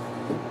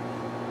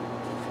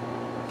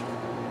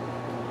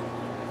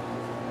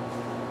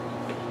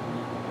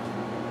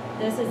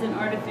 This is an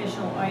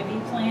artificial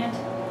ivy plant,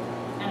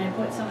 and I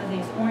put some of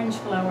these orange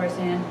flowers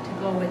in to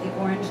go with the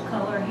orange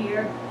color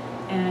here.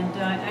 And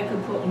I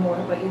could put more,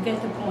 but you get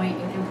the point.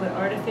 You can put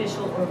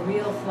artificial or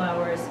real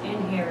flowers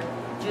in here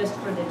just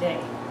for the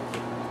day.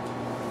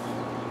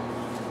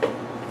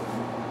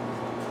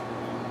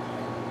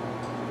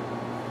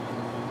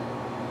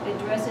 It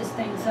dresses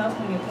things up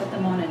when you put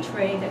them on a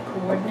tray that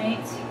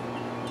coordinates.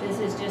 This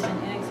is just an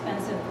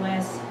inexpensive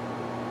glass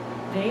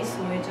vase,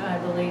 which I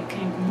believe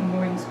came from the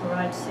Moorings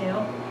garage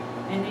sale.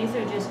 And these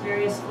are just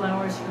various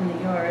flowers from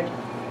the yard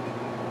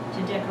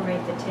to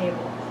decorate the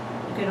table.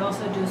 You could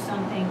also do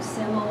something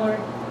similar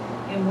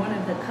in one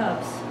of the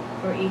cups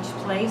for each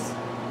place,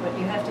 but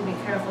you have to be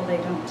careful they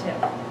don't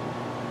tip.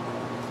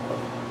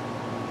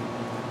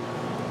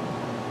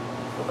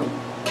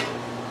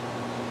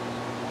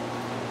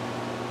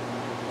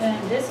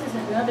 And this is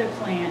another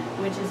plant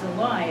which is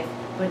alive,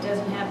 but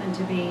doesn't happen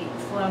to be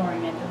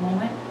flowering at the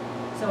moment.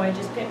 So I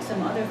just picked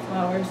some other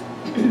flowers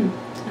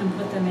and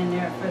put them in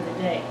there for the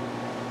day.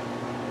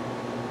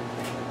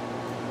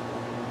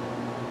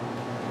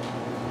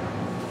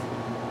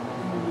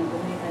 And I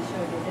believe I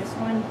showed you this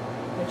one,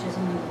 which is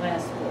in the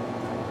glass bowl.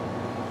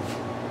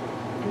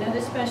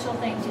 Another special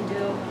thing to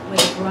do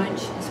with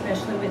brunch,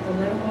 especially with the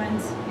little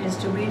ones, is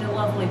to read a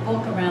lovely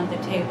book around the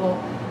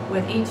table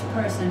with each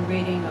person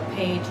reading a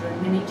page or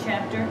a mini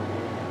chapter.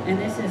 And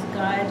this is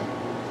God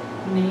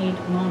Made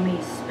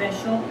Mommy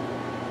Special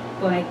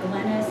by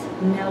Glenys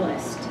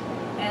Nellist.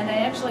 And I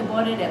actually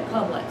bought it at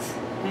Publix.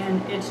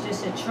 And it's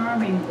just a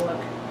charming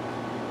book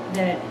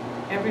that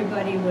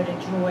everybody would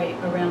enjoy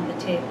around the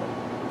table.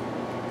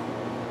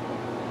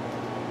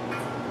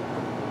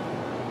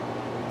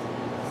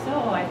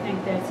 So I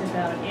think that's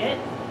about it.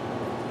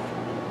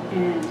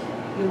 And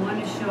you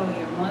want to show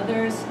your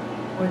mothers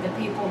or the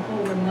people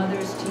who were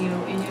mothers to you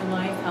in your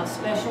life how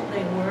special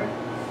they were.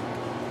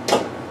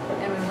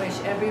 And we wish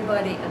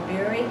everybody a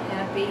very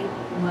happy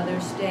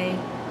Mother's Day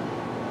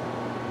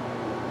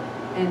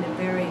and a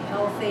very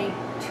healthy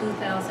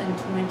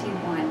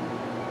 2021.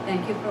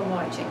 Thank you for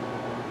watching.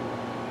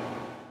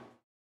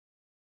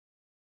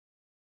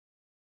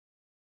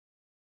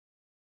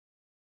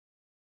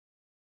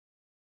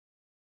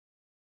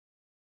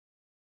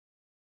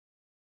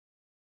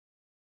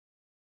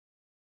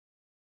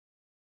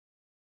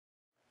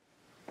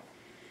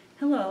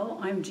 Hello,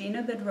 I'm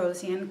Gina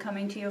Bedrosian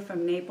coming to you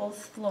from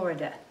Naples,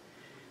 Florida.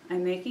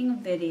 I'm making a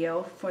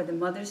video for the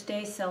Mother's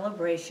Day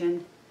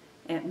celebration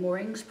at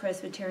Moorings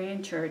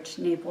Presbyterian Church,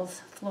 Naples,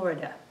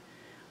 Florida.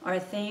 Our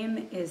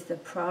theme is the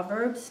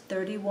Proverbs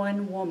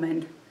 31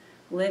 woman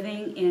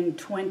living in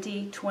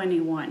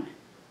 2021.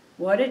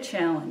 What a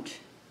challenge.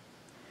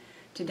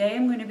 Today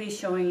I'm going to be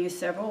showing you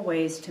several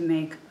ways to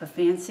make a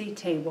fancy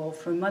table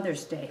for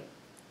Mother's Day.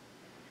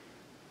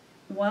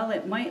 While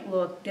it might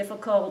look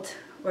difficult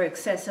or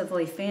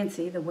excessively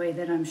fancy the way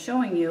that I'm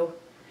showing you,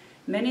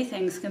 many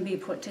things can be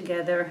put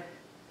together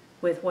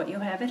with what you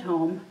have at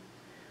home,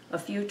 a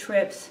few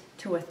trips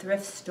to a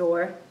thrift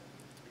store,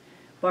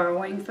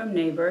 borrowing from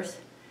neighbors,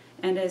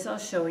 and as I'll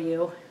show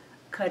you,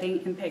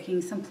 cutting and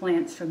picking some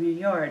plants from your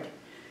yard.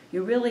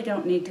 You really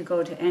don't need to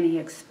go to any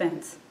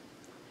expense.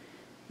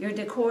 Your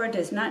decor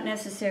does not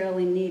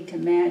necessarily need to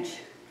match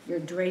your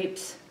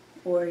drapes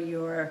or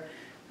your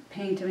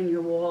paint on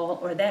your wall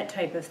or that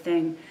type of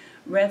thing.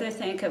 Rather,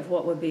 think of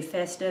what would be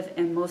festive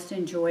and most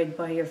enjoyed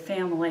by your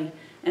family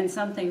and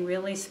something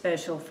really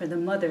special for the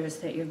mothers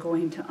that you're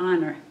going to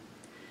honor.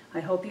 I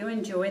hope you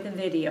enjoy the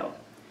video.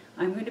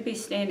 I'm going to be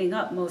standing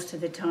up most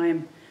of the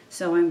time,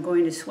 so I'm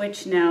going to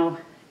switch now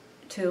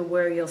to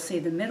where you'll see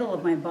the middle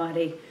of my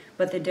body,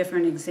 but the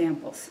different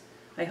examples.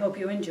 I hope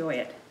you enjoy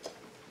it.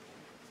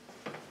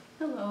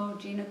 Hello,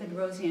 Gina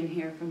Bedrosian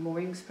here from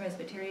Moorings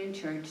Presbyterian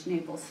Church,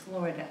 Naples,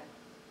 Florida.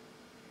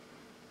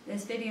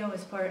 This video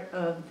is part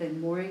of the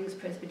Moorings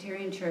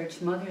Presbyterian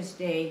Church Mother's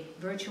Day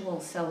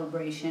virtual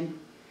celebration,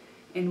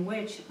 in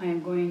which I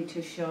am going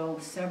to show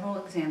several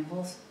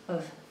examples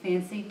of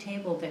fancy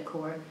table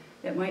decor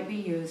that might be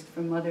used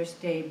for Mother's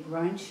Day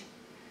brunch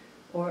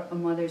or a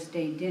Mother's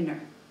Day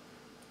dinner.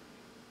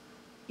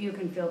 You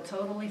can feel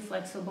totally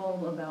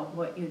flexible about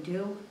what you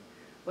do,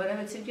 but I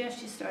would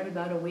suggest you start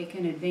about a week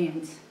in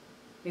advance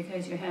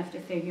because you have to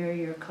figure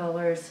your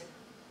colors,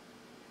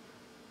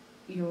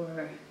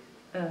 your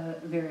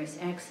various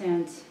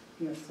accents,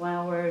 your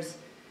flowers.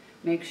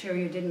 Make sure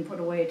you didn't put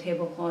away a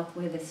tablecloth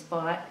with a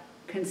spot.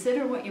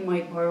 Consider what you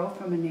might borrow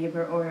from a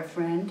neighbor or a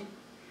friend.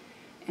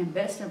 And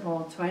best of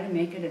all, try to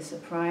make it a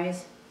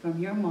surprise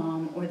from your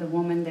mom or the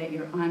woman that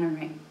you're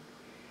honoring.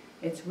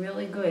 It's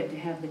really good to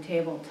have the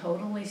table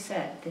totally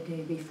set the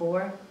day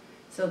before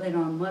so that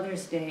on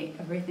Mother's Day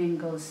everything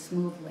goes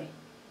smoothly.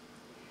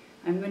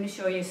 I'm going to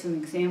show you some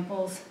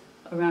examples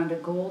around a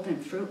gold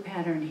and fruit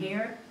pattern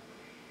here,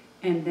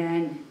 and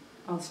then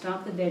I'll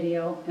stop the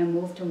video and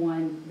move to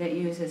one that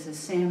uses a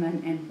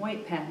salmon and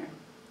white pattern.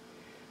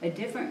 A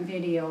different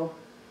video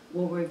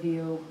will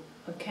review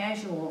a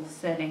casual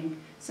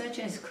setting, such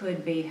as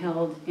could be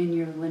held in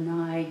your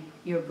lanai,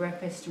 your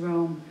breakfast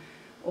room,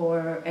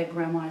 or at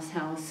Grandma's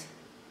house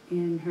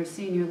in her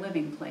senior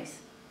living place.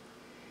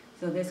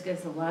 So this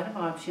gives a lot of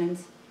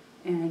options,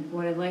 and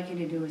what I'd like you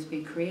to do is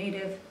be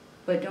creative,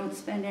 but don't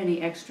spend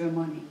any extra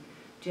money.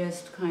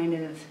 Just kind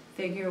of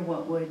figure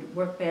what would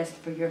work best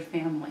for your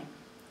family.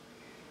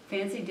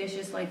 Fancy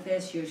dishes like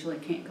this usually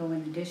can't go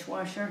in the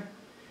dishwasher.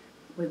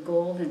 With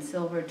gold and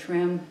silver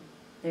trim,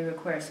 they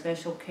require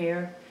special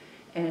care,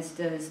 as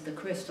does the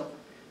crystal.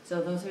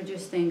 So those are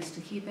just things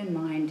to keep in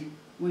mind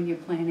when you're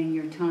planning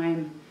your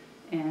time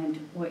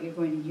and what you're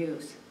going to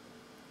use.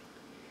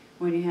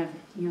 When you have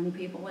young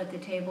people at the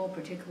table,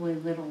 particularly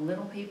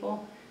little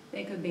people,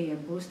 they could be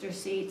booster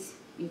seats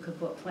You could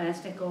put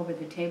plastic over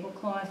the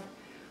tablecloth,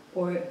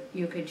 or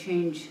you could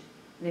change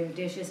their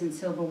dishes and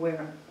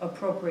silverware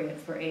appropriate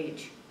for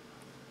age.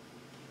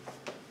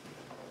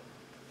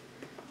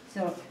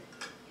 So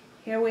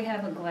here we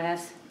have a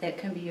glass that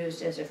can be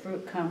used as a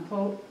fruit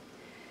compote.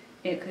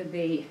 It could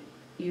be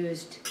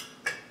used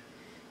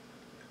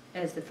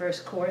as the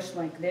first course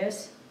like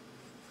this.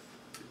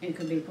 It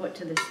could be put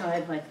to the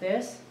side like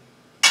this.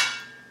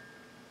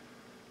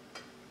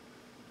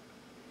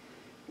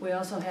 We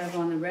also have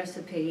on the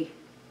recipe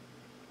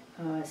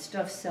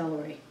stuffed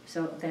celery.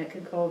 So that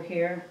could go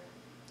here,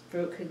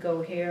 fruit could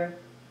go here,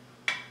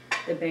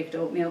 the baked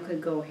oatmeal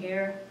could go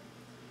here.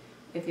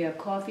 If you have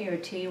coffee or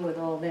tea with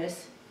all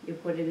this, you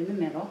put it in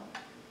the middle.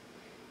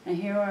 And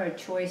here are a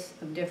choice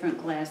of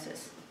different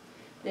glasses.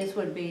 This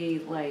would be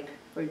like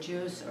for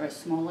juice or a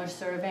smaller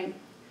serving.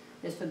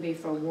 This would be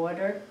for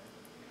water.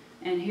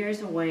 And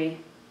here's a way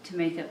to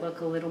make it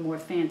look a little more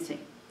fancy.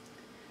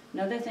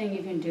 Another thing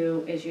you can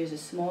do is use a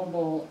small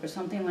bowl or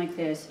something like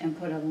this and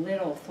put a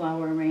little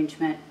flower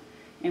arrangement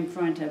in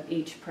front of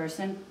each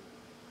person.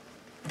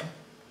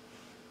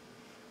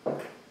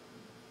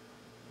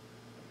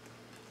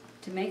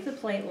 To make the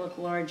plate look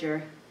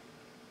larger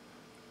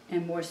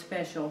and more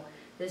special,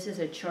 this is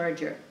a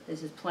charger.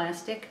 This is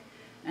plastic,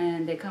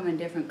 and they come in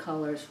different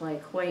colors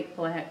like white,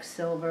 black,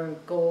 silver,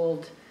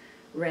 gold,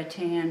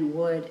 rattan,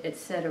 wood,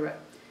 etc.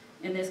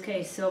 In this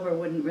case, silver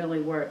wouldn't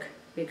really work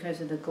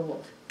because of the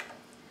gold.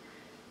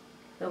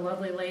 The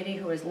lovely lady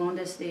who has loaned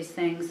us these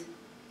things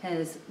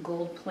has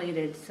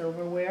gold-plated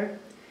silverware.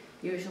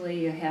 Usually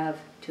you have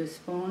 2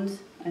 spoons,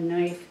 a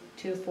knife,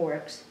 2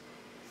 forks,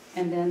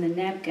 and then the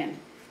napkin.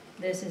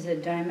 This is a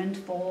diamond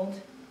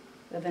fold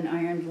of an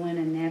ironed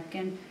linen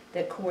napkin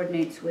that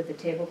coordinates with the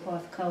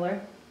tablecloth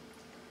color.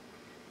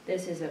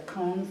 This is a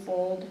cone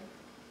fold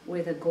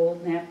with a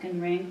gold napkin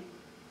ring.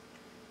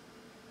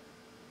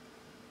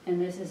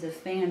 And this is a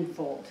fan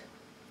fold.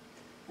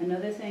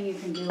 Another thing you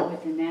can do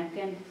with the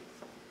napkin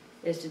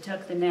is to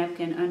tuck the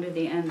napkin under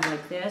the end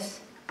like this,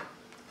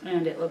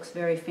 and it looks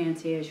very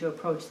fancy as you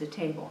approach the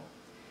table.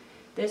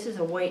 This is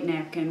a white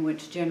napkin,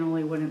 which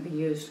generally wouldn't be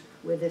used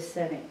with this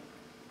setting.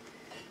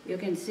 You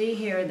can see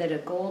here that a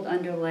gold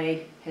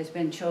underlay has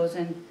been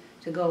chosen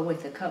to go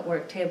with the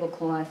cutwork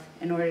tablecloth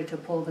in order to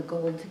pull the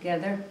gold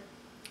together.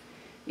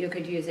 You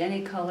could use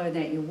any color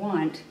that you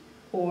want,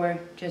 or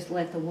just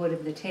let the wood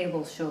of the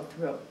table show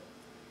through.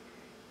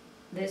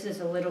 This is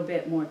a little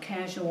bit more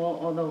casual,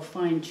 although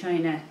fine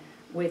china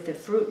with the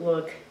fruit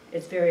look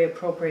is very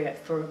appropriate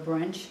for a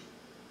brunch.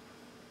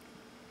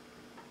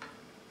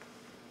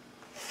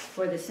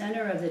 For the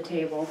center of the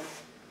table,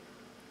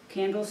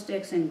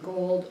 candlesticks in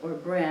gold or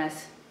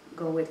brass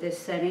go with this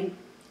setting.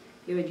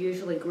 You would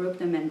usually group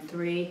them in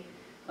 3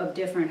 of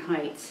different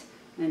heights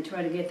and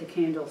try to get the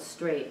candles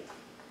straight.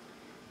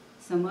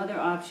 Some other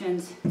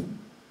options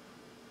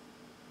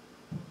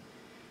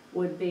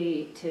would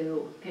be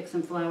to pick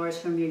some flowers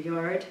from your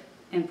yard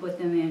and put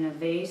them in a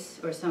vase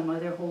or some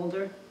other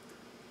holder.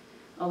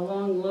 A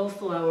long low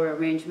flower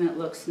arrangement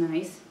looks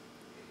nice,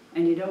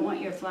 and you don't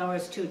want your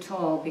flowers too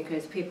tall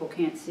because people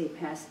can't see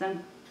past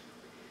them.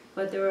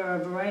 But there are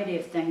a variety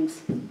of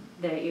things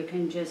that you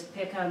can just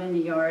pick out in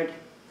the yard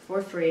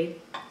for free,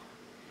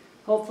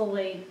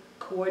 hopefully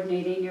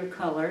coordinating your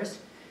colors.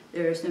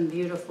 There are some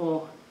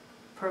beautiful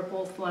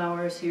purple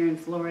flowers here in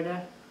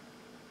Florida,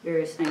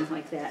 various things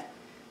like that.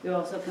 You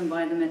also can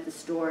buy them at the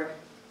store.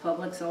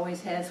 Publix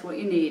always has what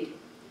you need.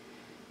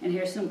 And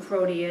here's some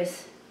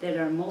Proteus that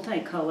are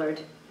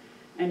multicolored,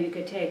 and you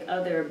could take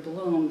other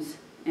blooms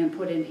and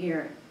put in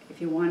here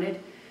if you wanted.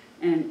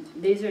 And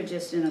these are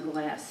just in a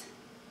glass,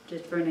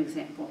 just for an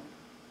example.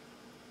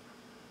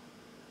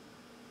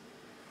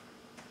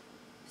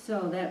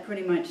 So that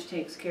pretty much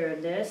takes care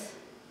of this.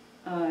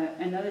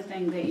 Another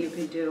thing that you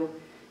could do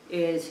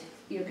is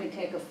you could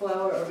take a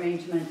flower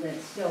arrangement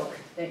that's silk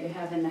that you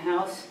have in the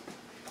house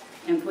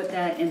and put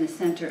that in the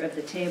center of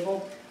the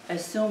table,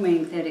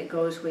 assuming that it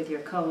goes with your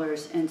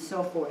colors and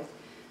so forth.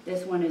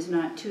 This one is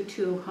not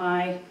too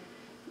high,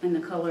 and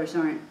the colors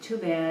aren't too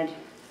bad,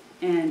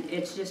 and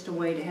it's just a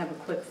way to have a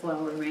quick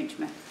flower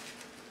arrangement.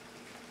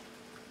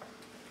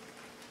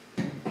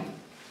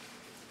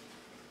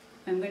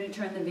 I'm going to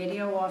turn the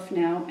video off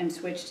now and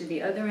switch to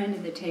the other end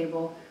of the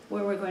table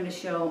where we're going to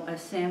show a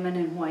salmon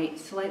and white,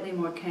 slightly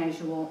more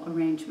casual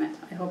arrangement.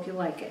 I hope you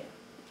like it.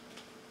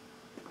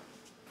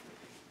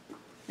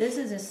 This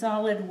is a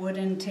solid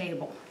wooden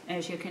table,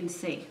 as you can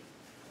see.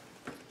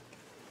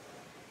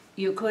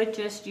 You could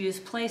just use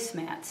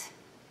placemats,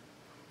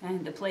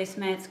 and the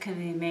placemats can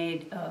be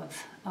made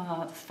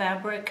of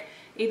fabric,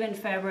 even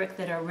fabric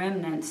that are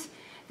remnants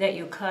that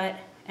you cut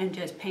and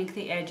just paint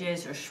the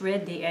edges or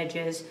shred the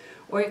edges,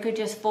 or you could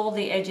just fold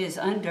the edges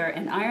under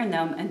and iron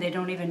them, and they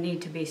don't even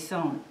need to be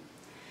sewn.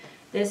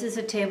 This is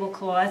a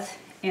tablecloth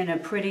in a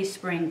pretty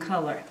spring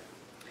color.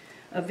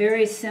 A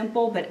very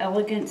simple but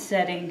elegant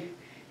setting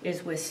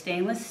is with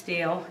stainless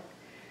steel,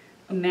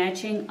 a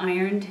matching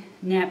ironed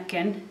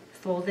napkin,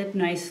 folded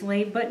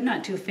nicely but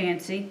not too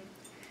fancy,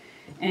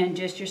 and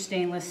just your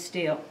stainless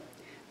steel.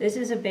 This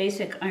is a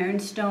basic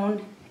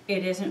ironstone.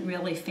 It isn't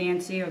really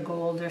fancy or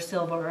gold or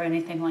silver or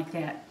anything like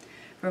that.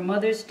 For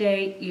Mother's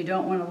Day, you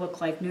don't want to look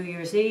like New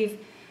Year's Eve,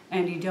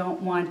 and you don't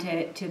want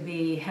it to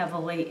be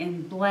heavily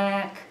in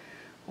black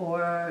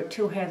or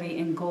too heavy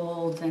in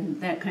gold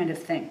and that kind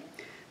of thing.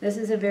 This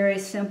is a very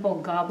simple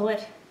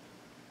goblet,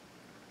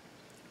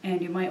 and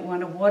you might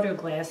want a water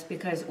glass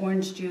because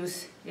orange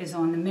juice is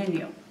on the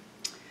menu.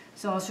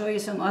 So I'll show you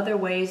some other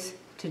ways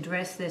to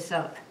dress this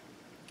up.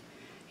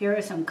 Here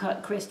are some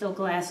cut crystal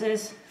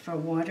glasses for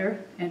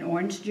water and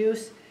orange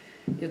juice.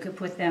 You could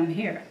put them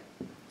here.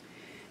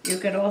 You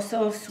could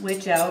also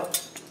switch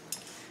out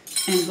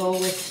and go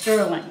with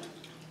sterling.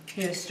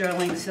 Here's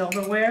sterling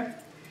silverware,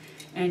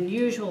 and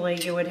usually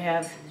you would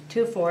have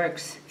 2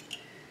 forks,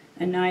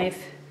 a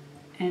knife,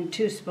 and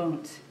 2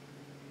 spoons.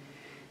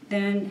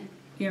 Then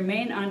your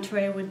main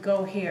entree would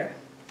go here.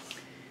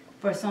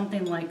 For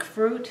something like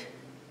fruit,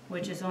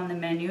 which is on the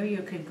menu,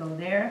 you could go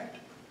there.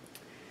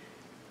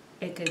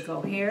 It could go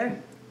here,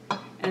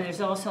 and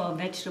there's also a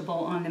vegetable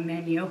on the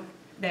menu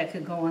that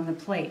could go on the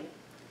plate.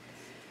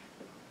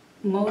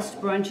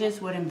 Most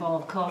brunches would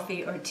involve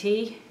coffee or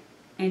tea,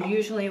 and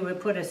usually you would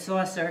put a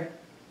saucer,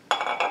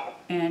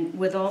 and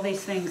with all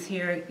these things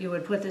here, you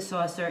would put the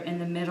saucer in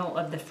the middle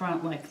of the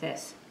front like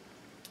this.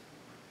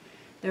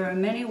 There are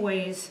many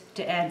ways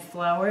to add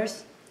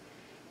flowers,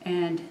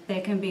 and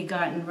they can be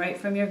gotten right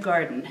from your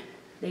garden.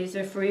 These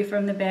are free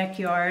from the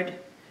backyard,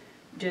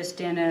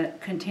 just in a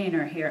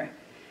container here.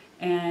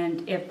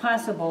 And if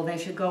possible, they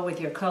should go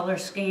with your color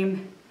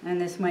scheme,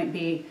 and this might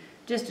be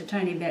just a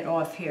tiny bit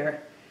off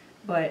here.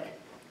 But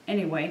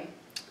anyway,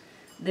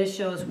 this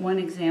shows one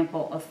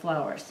example of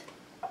flowers.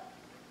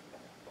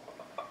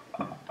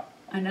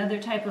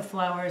 Another type of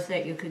flowers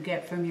that you could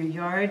get from your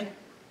yard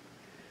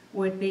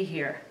would be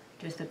here,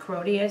 just a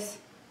Crodius.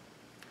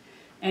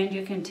 And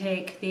you can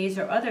take these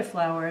or other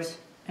flowers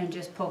and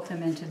just poke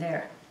them into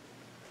there.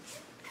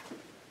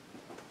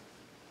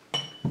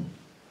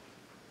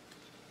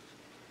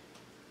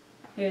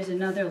 Here's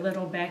another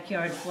little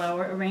backyard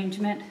flower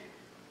arrangement,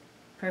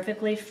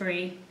 perfectly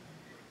free,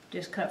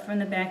 just cut from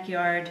the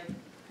backyard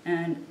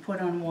and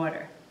put on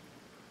water.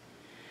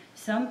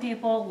 Some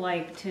people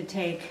like to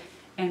take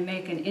and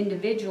make an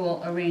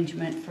individual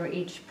arrangement for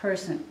each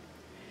person.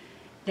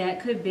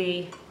 That could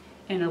be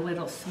in a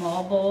little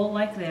small bowl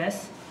like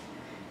this,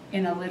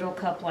 in a little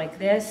cup like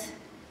this,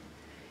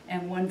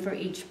 and one for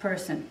each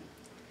person.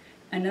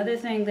 Another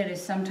thing that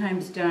is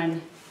sometimes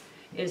done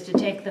is to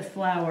take the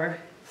flower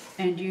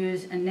and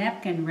use a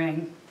napkin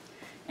ring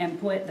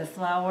and put the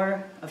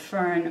flower, a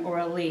fern, or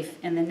a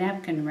leaf in the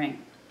napkin ring.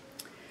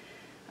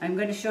 I'm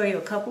going to show you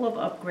a couple of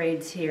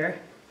upgrades here,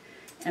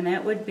 and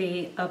that would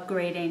be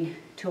upgrading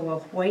to a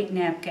white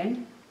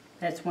napkin.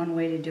 That's one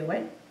way to do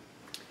it.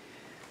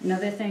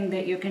 Another thing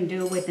that you can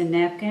do with the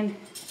napkin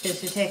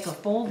is to take a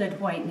folded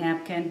white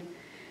napkin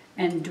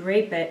and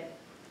drape it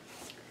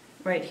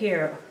right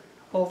here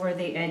over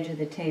the edge of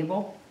the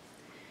table,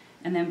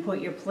 and then put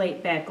your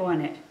plate back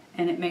on it,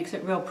 and it makes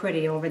it real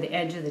pretty over the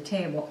edge of the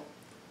table.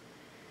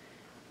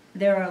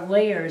 There are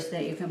layers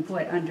that you can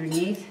put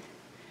underneath.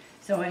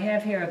 So I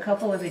have here a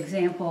couple of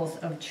examples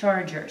of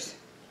chargers.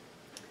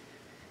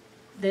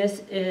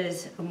 This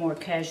is a more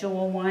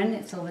casual one.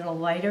 It's a little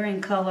lighter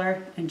in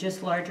color and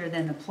just larger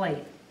than the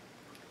plate.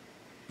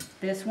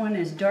 This one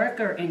is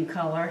darker in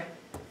color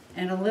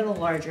and a little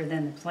larger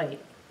than the plate.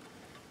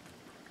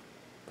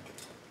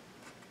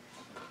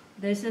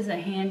 This is a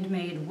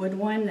handmade wood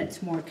one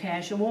that's more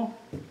casual,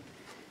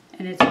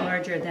 and it's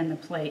larger than the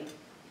plate.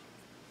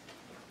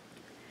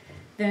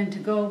 Then to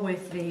go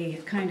with the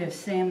kind of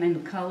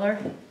salmon color,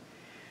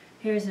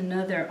 here's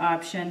another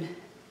option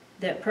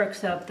that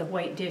perks up the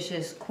white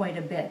dishes quite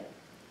a bit.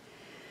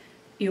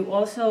 You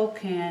also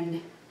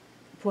can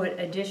put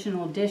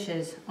additional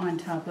dishes on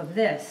top of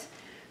this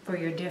for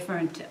your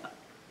different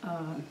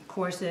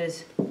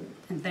courses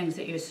and things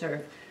that you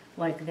serve,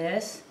 like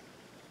this.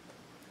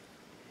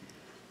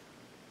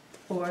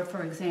 Or,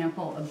 for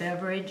example, a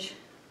beverage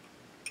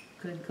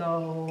could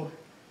go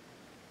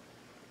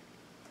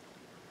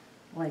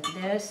like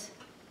this.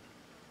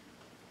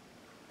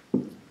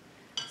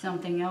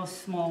 Something else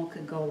small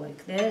could go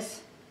like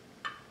this.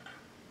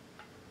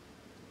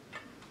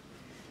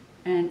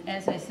 And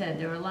as I said,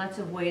 there are lots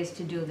of ways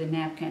to do the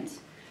napkins.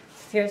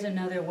 Here's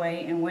another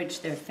way in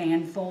which they're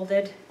fan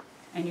folded,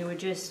 and you would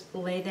just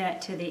lay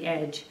that to the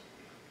edge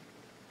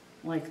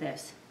like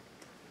this.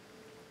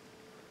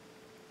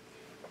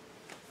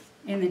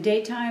 In the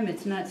daytime,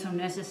 it's not so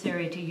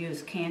necessary to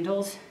use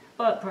candles,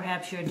 but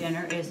perhaps your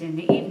dinner is in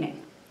the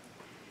evening.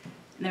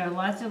 There are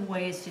lots of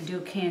ways to do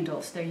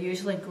candles. They're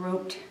usually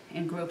grouped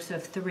in groups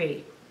of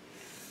 3.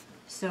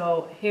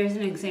 So here's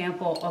an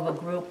example of a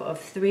group of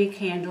 3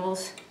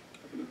 candles,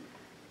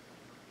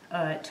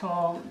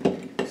 tall,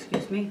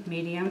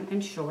 medium,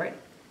 and short.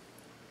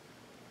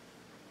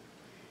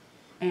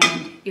 And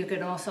you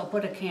could also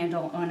put a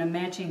candle on a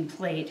matching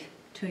plate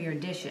to your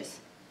dishes.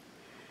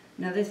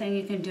 Another thing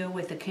you can do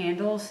with the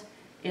candles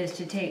is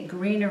to take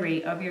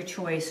greenery of your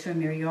choice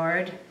from your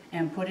yard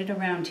and put it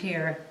around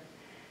here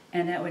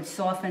and that would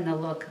soften the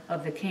look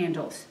of the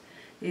candles.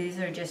 These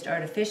are just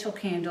artificial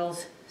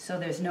candles, so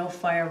there's no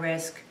fire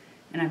risk,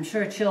 and I'm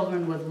sure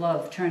children would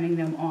love turning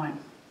them on.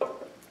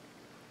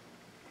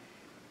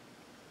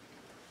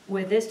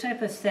 With this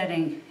type of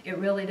setting, it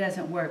really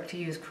doesn't work to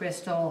use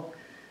crystal,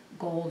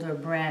 gold, or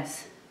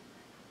brass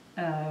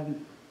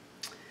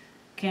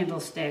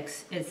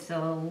candlesticks. It's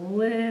a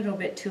little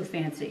bit too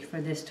fancy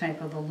for this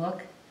type of a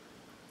look.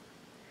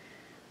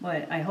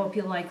 But I hope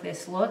you like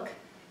this look,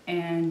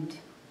 and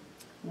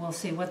we'll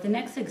see what the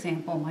next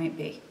example might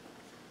be.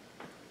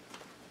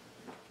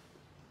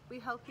 We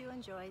hope you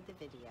enjoyed the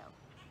video.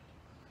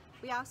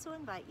 We also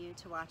invite you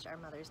to watch our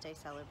Mother's Day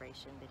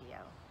celebration video,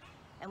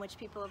 in which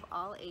people of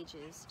all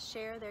ages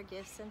share their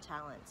gifts and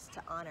talents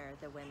to honor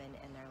the women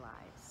in their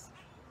lives.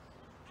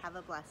 Have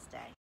a blessed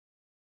day.